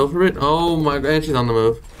 Can we chill for it? Oh my god, and she's on the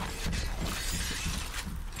move.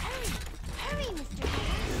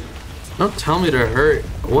 Don't tell me to hurt.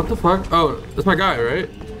 What the fuck? Oh, that's my guy, right?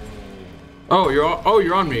 Oh,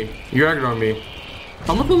 you're on me. You're acting on me.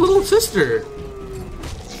 I'm with the little sister.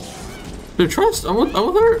 Dude, trust. I'm with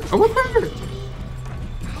her. I'm with her.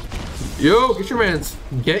 Yo, get your mans.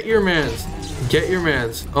 Get your mans. Get your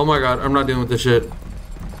mans. Oh my god, I'm not dealing with this shit.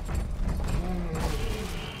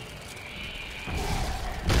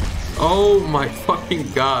 Oh my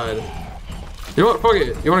fucking god. You know what? Fuck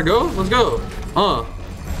it. You wanna go? Let's go.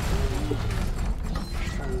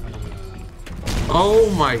 Oh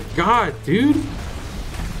my god, dude.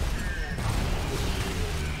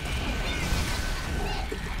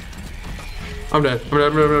 I'm dead. I'm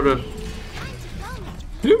dead. I'm dead. I'm dead.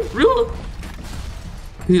 Dude, real?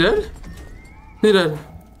 He dead? He dead.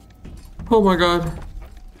 Oh my god.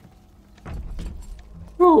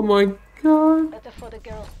 Oh my god. Better for the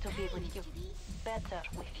girls to be with you. Better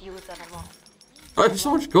with you than alone. I have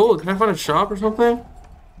so much gold. Can I find a shop or something?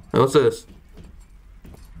 Hey, what's this?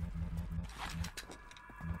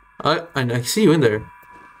 I see you in there.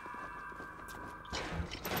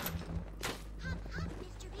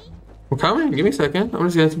 I'm coming. Give me a second. I'm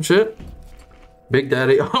just getting some shit. Big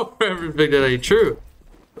Daddy. Oh, forever Big Daddy. True.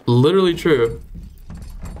 Literally true.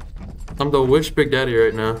 I'm the wish Big Daddy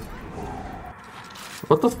right now.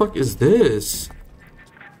 What the fuck is this?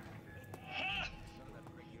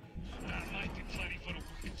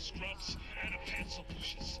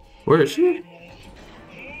 Where is she?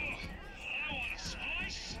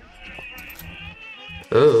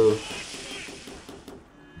 Oh.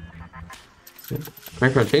 My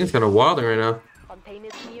Fontaine's kind of wilding right now. Fontaine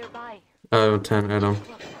is nearby. Oh, 10 Adam.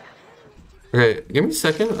 Okay, give me a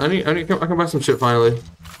second. I can buy some shit finally.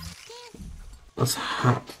 Let's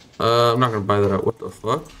I'm not gonna buy that out. What the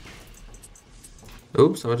fuck?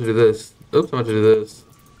 Oops, I'm about to do this. Oops, I'm about to do this.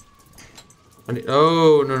 I need,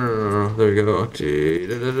 oh, no. There we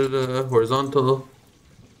go. Horizontal.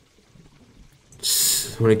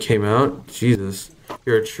 When it came out, Jesus.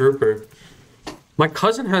 You're a trooper. My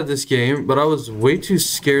cousin had this game, but I was way too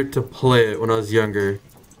scared to play it when I was younger.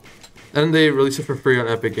 And they released it for free on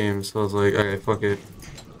Epic Games, so I was like, okay, fuck it.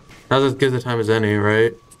 Now's as good a time as any,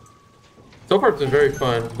 right? So far it's been very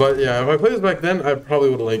fun, but yeah, if I played this back then, I probably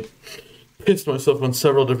would have like pissed myself on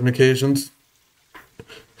several different occasions.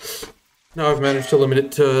 Now I've managed to limit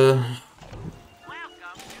it to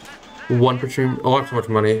 1 per stream. Oh, I have so much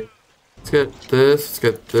money. Let's get this, let's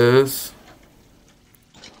get this.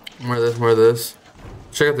 More of this, more of this.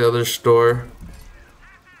 Check out the other store.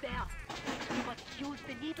 There. But use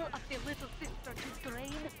the needle of the little sister to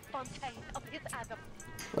drain Fontaine of his Adam.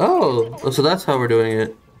 Oh, so that's how we're doing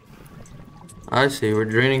it. I see, we're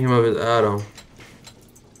draining him of his Adam.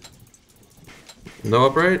 No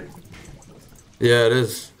upright? Yeah, it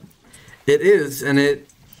is. It is, and it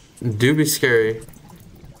do be scary.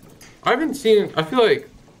 I haven't seen, I feel like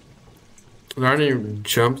there aren't any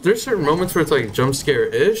jumps. There's certain moments where it's like jump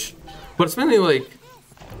scare-ish, but it's mainly like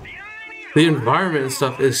the environment and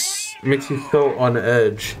stuff makes you so on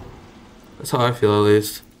edge. That's how I feel at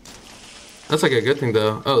least. That's like a good thing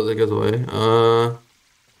though. Oh, that goes away.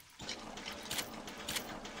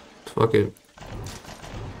 Fuck it.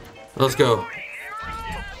 Let's go.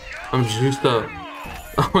 I'm juiced up.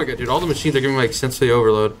 Oh my god, dude, all the machines are giving me like sensory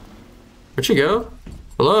overload. Where'd she go?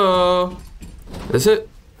 Hello? Is it?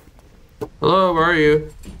 Hello, where are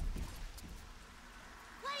you?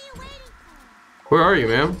 What are you waiting for? Where are you,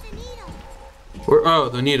 ma'am? Where? Oh,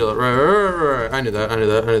 the needle. Right. I knew that.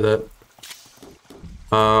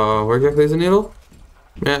 Where exactly is the needle?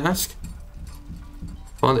 May I ask?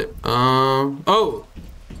 Found it. Oh!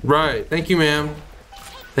 Right. Thank you, ma'am.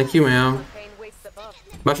 Fontaine waits above.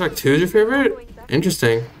 Bioshock 2 is your favorite?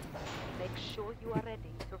 Interesting. Make sure you are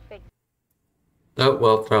ready to face. Oh,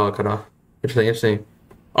 well, trial cut off. Interesting.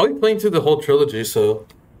 I'll be playing through the whole trilogy, so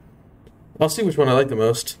I'll see which one I like the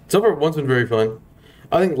most. So far, one's been very fun.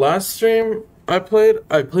 I think last stream I played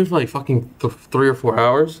for like fucking 3 or 4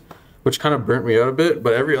 hours, which kind of burnt me out a bit,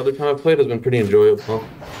 but every other time I've played has been pretty enjoyable.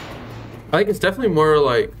 I think it's definitely more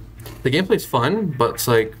like, the gameplay's fun, but it's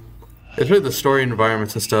like, it's really the story and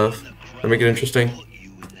environments and stuff that make it interesting.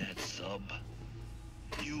 You in that sub.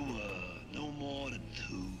 You were no more than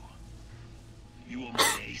 2. You were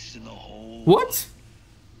my ace in the hole. What?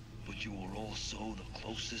 But you were also the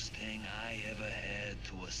closest thing I ever had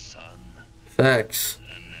to a son. Facts.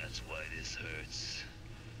 And that's why this hurts.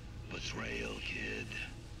 Betrayal, kid.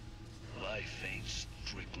 Life ain't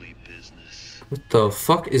strictly business. What the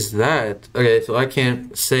fuck is that? Okay, so I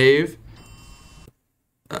can't save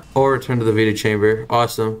or return to the Vita chamber.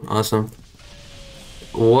 Awesome.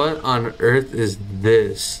 What on earth is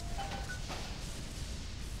this?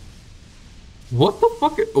 What the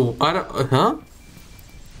fuck? Oh, I don't. Huh?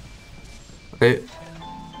 Okay.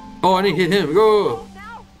 Oh, I need to hit him. Go.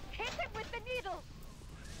 Now, hit it with the needle.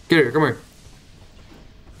 Get here. Come here.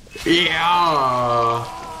 Yeah.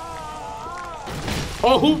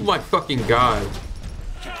 Oh my fucking god.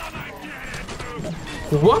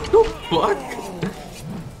 What the fuck?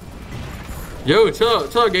 Yo, chill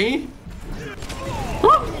out, gangy.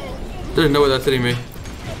 There's no way that's hitting me.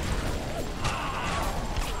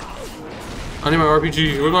 I need my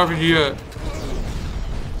RPG. Where's my RPG at?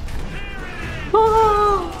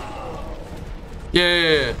 Ah!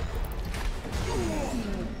 Yeah.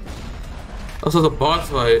 Also, it's a boss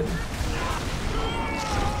fight.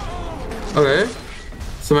 Okay.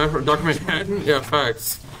 Some Dr. Manhattan? Yeah,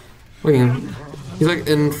 facts. Look at him. He's like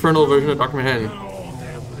an infernal version of Dr. Manhattan.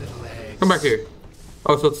 Come back here.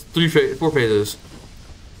 Oh, so it's 4 phases.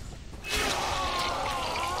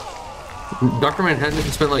 Dr. Manhattan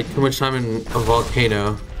has spent like too much time in a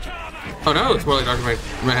volcano. Oh no, it's more like Dr.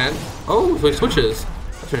 Manhattan. Oh, so he switches.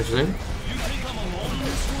 That's interesting.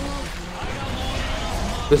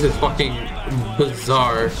 This is fucking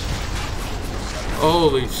bizarre.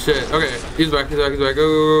 Holy shit. Okay, he's back.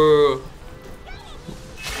 Go.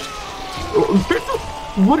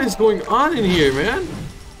 What is going on in here, man?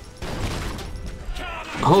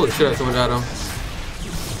 Holy shit, someone got him.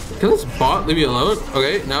 Can this bot leave me alone?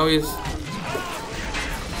 Okay, now he's...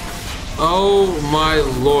 Oh my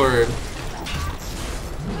lord.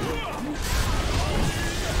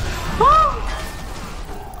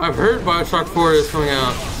 I've heard Bioshock 4 is coming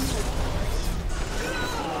out.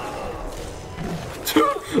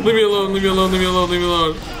 Leave me alone.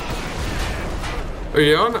 Are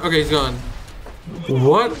you on? Okay, he's gone.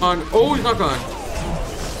 What on... Oh, he's not gone.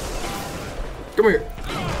 Come here.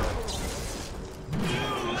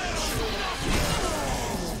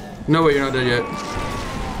 No way, you're not dead yet.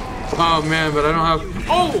 Oh man, but I don't have...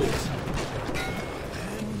 Oh!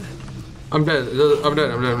 I'm dead,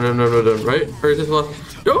 right? Or is this the last...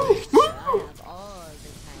 Go! Move!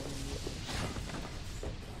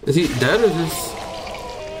 Is he dead or is this...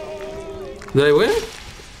 Did I win?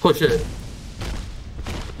 Oh shit.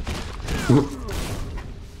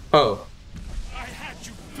 Oh.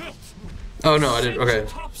 Oh no, I didn't. Okay.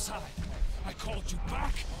 I called you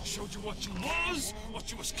back, showed you what you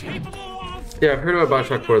was capable of. Yeah, I heard about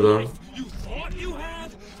Bioshock 4 though. You thought you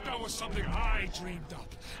had? That was something I dreamed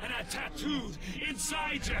up and I tattooed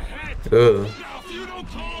inside your head. Ugh. Now if you don't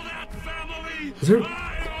call that family, Is there... I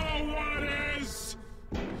know what is.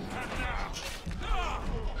 And now,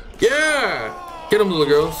 Yeah! Get them, little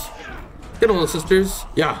girls. Get them, little sisters.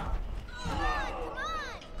 Yeah.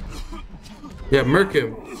 Yeah, murk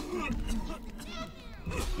him.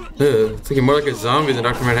 It's looking more like a zombie than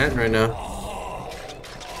Dr. Manhattan right now.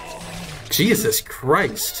 Jesus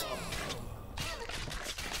Christ.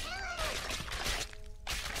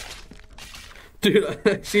 Dude, I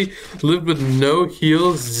actually lived with no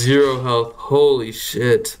heals, 0 health. Holy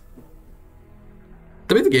shit.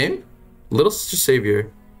 Did I beat the game? Little Sister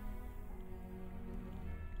Savior.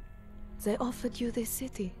 They offered you this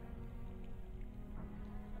city.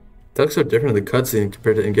 That looks so different in the cutscene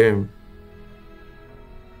compared to in-game.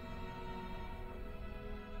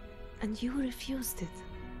 And you refused it.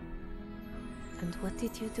 And what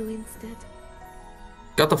did you do instead?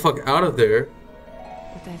 Got the fuck out of there.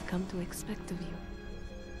 What I've come to expect of you.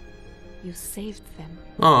 You saved them.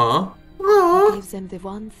 Aww. You gave them the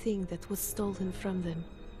one thing that was stolen from them.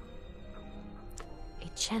 A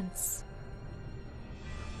chance.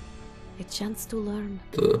 A chance to learn.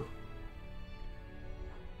 To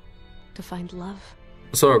find love.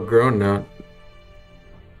 So I've grown now.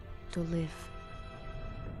 To live.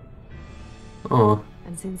 Oh.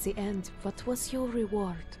 And in the end, what was your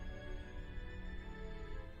reward?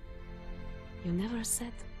 You never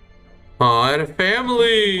said. Oh, I had a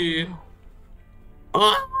family!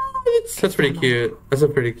 Oh, that's pretty cute. That's a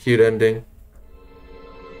pretty cute ending.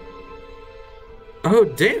 Oh,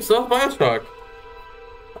 damn, so Bioshock.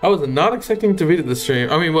 I was not expecting to beat it this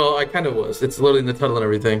stream. I mean, well, I kind of was. It's literally in the title and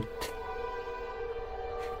everything.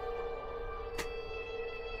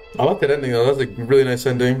 I like that ending, though. That's a really nice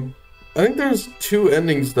ending. I think there's 2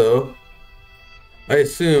 endings, though. I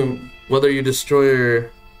assume whether you destroy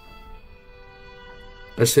or...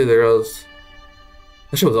 I say there else.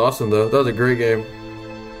 That shit was awesome, though. That was a great game.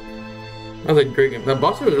 That was a great game. That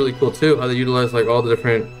boss fight was really cool, too. How they utilized, like, all the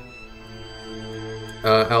different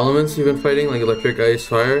elements you've been fighting, like electric, ice,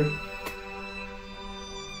 fire.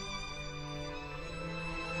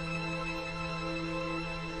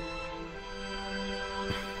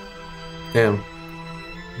 Damn.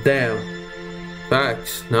 Damn.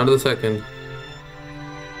 Facts. Not to the second.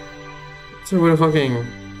 So we're fucking...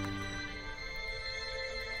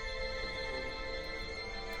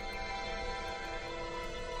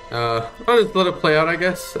 I'll just let it play out, I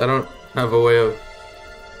guess. I don't have a way of...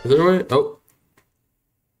 Is there a way? Oh.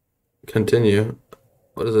 Continue.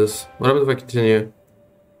 What is this? What happens if I continue?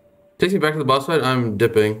 Takes me back to the boss fight? I'm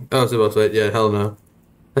dipping. Oh, it's the boss fight. Yeah, hell no.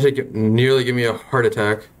 That should nearly give me a heart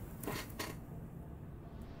attack.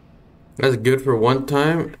 That's good for one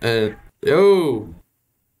time, and... Yo!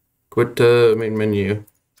 Quit main menu.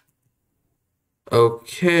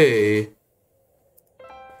 Okay.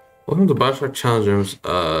 Welcome to Bioshock Challenge Rooms.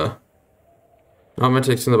 I'm gonna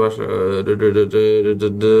take some of the Bioshock.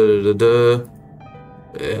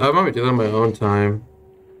 I might do that on my own time.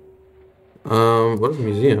 What is a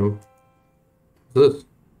museum? What's this?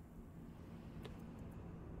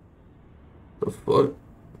 The fuck?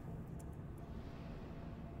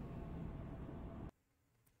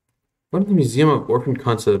 What is the Museum of Orphan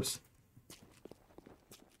Concepts?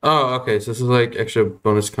 Oh, okay, so this is like extra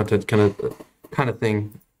bonus content kind of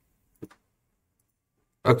thing.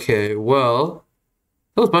 Okay, well,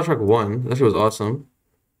 that was Bioshock 1. That shit was awesome.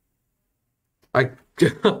 I'll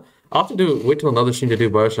have to wait till another stream to do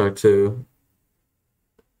Bioshock 2.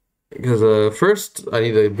 Because first, I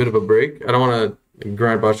need a bit of a break. I don't want to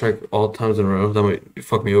grind Bioshock all times in a row. That might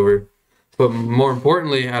fuck me over. But more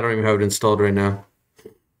importantly, I don't even have it installed right now.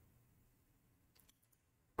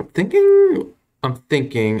 I'm thinking.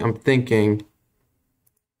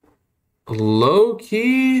 Low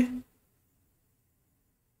key?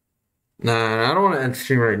 Nah, I don't want to end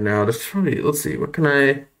stream right now. Let's see, what can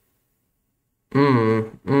I...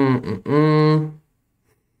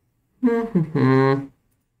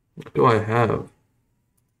 What do I have?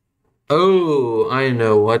 Oh, I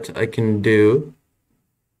know what I can do.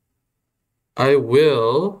 I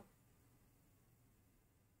will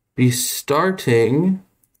be starting...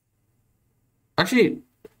 Actually,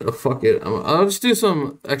 fuck it. I'll just do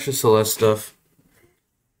some extra Celeste stuff.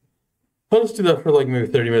 I'll just do that for like maybe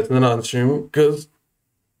 30 minutes and then on stream, because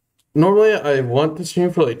normally I want to stream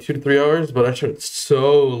for like 2 to 3 hours, but I started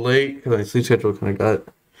so late because my sleep schedule kind of got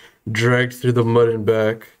dragged through the mud and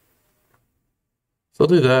back. So I'll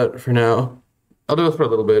do that for now. I'll do it for a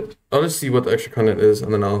little bit. I'll just see what the extra content is,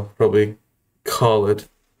 and then I'll probably call it.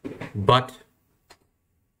 But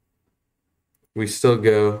we still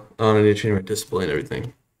go on. I need to change my display and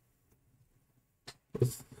everything.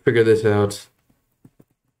 Let's figure this out.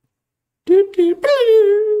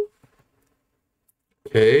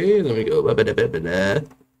 Okay, let me go.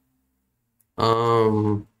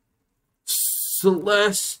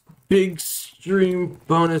 Celeste big stream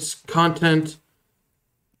bonus content.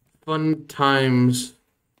 Fun times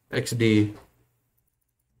XD.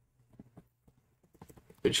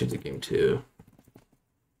 Which is the game too.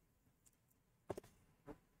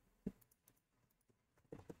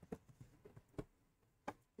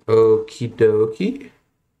 Okie dokie.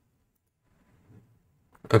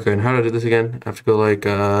 Okay, and how do I do this again? I have to go like,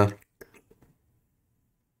 turn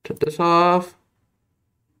this off.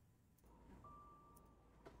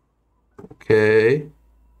 Okay.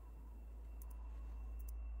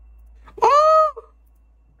 Oh!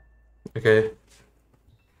 Okay.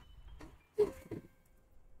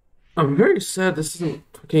 I'm very sad this doesn't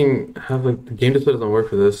fucking have like, the game display doesn't work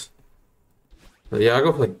for this. But yeah, I'll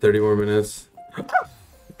go for like 30 more minutes.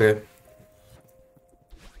 Okay.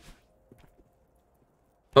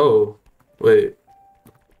 Oh, Wait.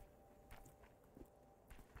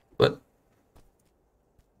 What?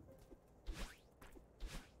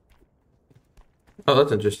 Oh,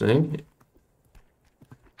 that's interesting.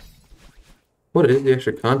 What is the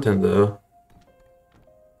extra content, though?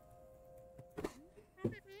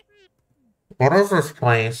 What is this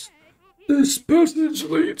place? This passage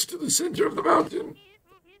leads to the center of the mountain.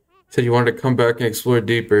 Said you wanted to come back and explore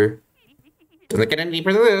deeper. Doesn't get any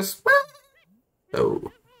deeper than this.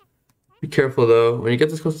 Oh. Be careful, though. When you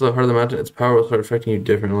get this close to the heart of the mountain, its power will start affecting you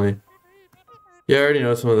differently. Yeah, I already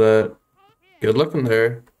know some of that. Good luck in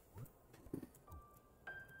there.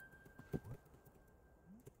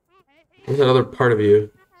 What's that other part of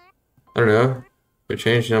you? I don't know. It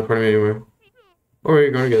changed, you're not part of me anymore. Or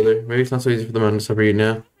you're going together. Maybe it's not so easy for the mountain to separate you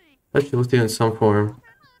now. I should with you in some form.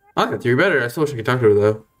 I like that theory better. I still wish I could talk to her,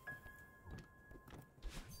 though.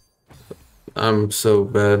 I'm so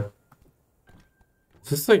bad.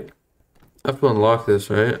 Is this like... I have to unlock this,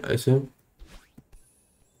 right? I assume?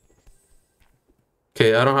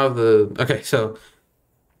 Okay, I don't have the... Okay, so...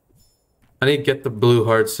 I need to get the blue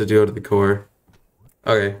hearts to go to the core.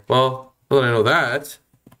 Okay, well, now that I know that...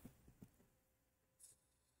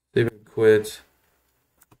 Save and quit.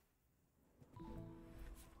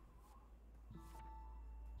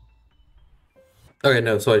 Okay,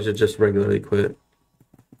 no, so I should just regularly quit.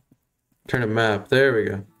 Turn a map. There we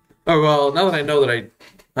go. Oh, well, now that I know that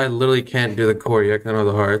I literally can't do the core yet, 'cause I don't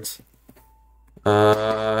have the hearts.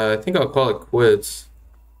 I think I'll call it quits.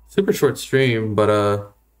 Super short stream, but,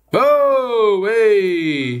 Oh,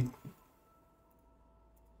 hey!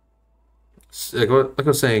 Like I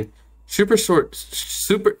was saying, super short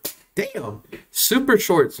stream,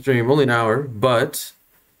 only an hour, but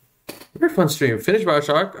very fun stream. Finished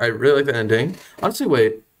Bioshock. I really like the ending. Honestly,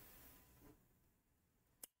 wait.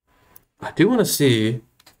 I do want to see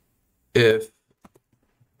if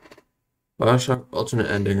Bioshock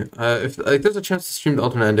alternate ending. If like there's a chance to stream the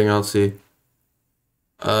alternate ending, I'll see.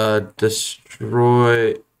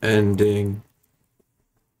 Destroy ending.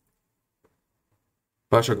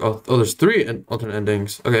 Bioshock. Oh, there's 3 alternate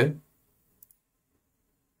endings. Okay.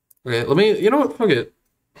 Okay, let me. You know what? Fuck it.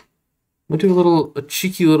 Let me do a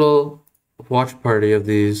cheeky little watch party of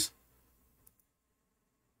these.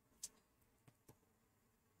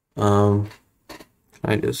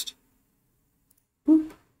 I just.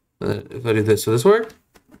 Boop. If I do this, so this work?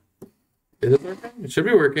 Is it working? It should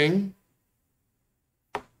be working.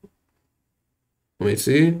 Let me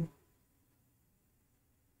see.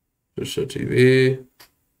 Just show TV.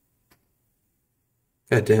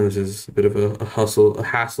 God damn, this is a bit of a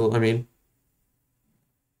hassle, I mean.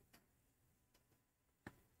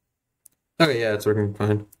 Okay, yeah, it's working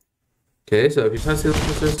fine. Okay, so if you try to see the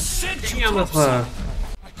pictures. Damn, that's hard.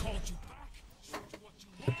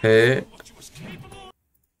 Okay.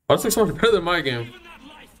 Oh, this looks so much better than my game.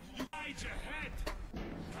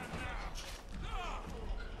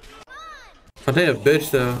 Fontaine a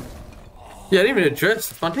bitch, though. Yeah, I didn't even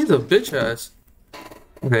address. Fontaine's a bitch ass.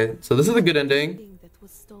 Okay, so this is a good ending.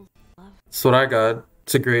 That's what I got.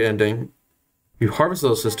 It's a great ending. You harvest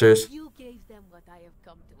those sisters. You gave them what I have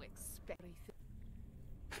come to expect.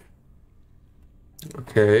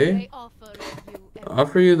 Okay.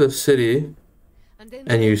 Offer you the city,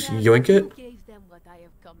 and you yoink it. You gave them what I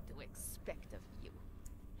have come to expect of you.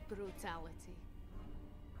 Brutality.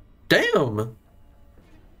 Damn.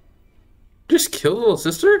 Just kill the little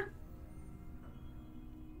sister?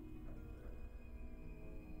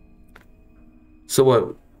 So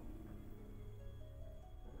what?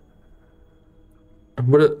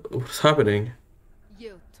 What's happening?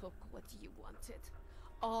 You took what you wanted.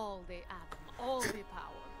 All the atom, all the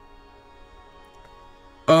power.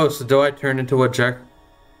 Oh, so do I turn into what Jack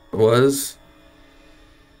was?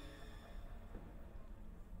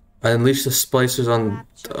 I unleashed the splicers on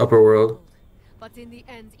the upper world. But in the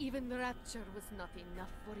end, even rapture was not enough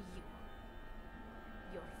for you.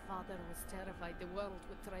 Your father was terrified the world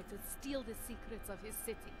would try to steal the secrets of his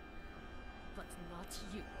city. But not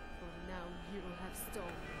you, for now you have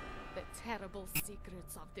stolen the terrible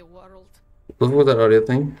secrets of the world. Look at that audio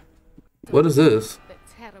thing. What is this? The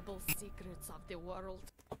terrible secrets of the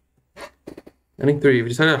world. Ending 3. If you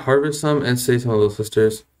decide to harvest some and save some of those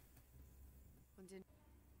sisters.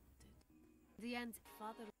 The end,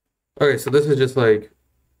 father. Okay, so this is just like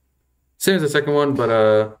same as the second one,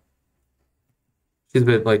 but she's a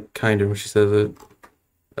bit like kinder when she says it.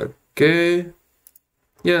 Okay.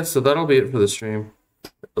 Yeah, so that'll be it for the stream.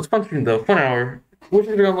 It was fun stream though, fun hour. Wish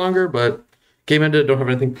it had gone longer, but game ended, don't have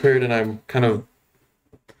anything prepared, and I'm kind of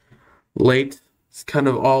late. It's kind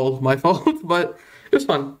of all my fault, but it was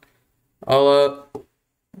fun. I'll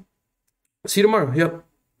see you tomorrow. Yep.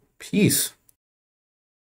 Peace.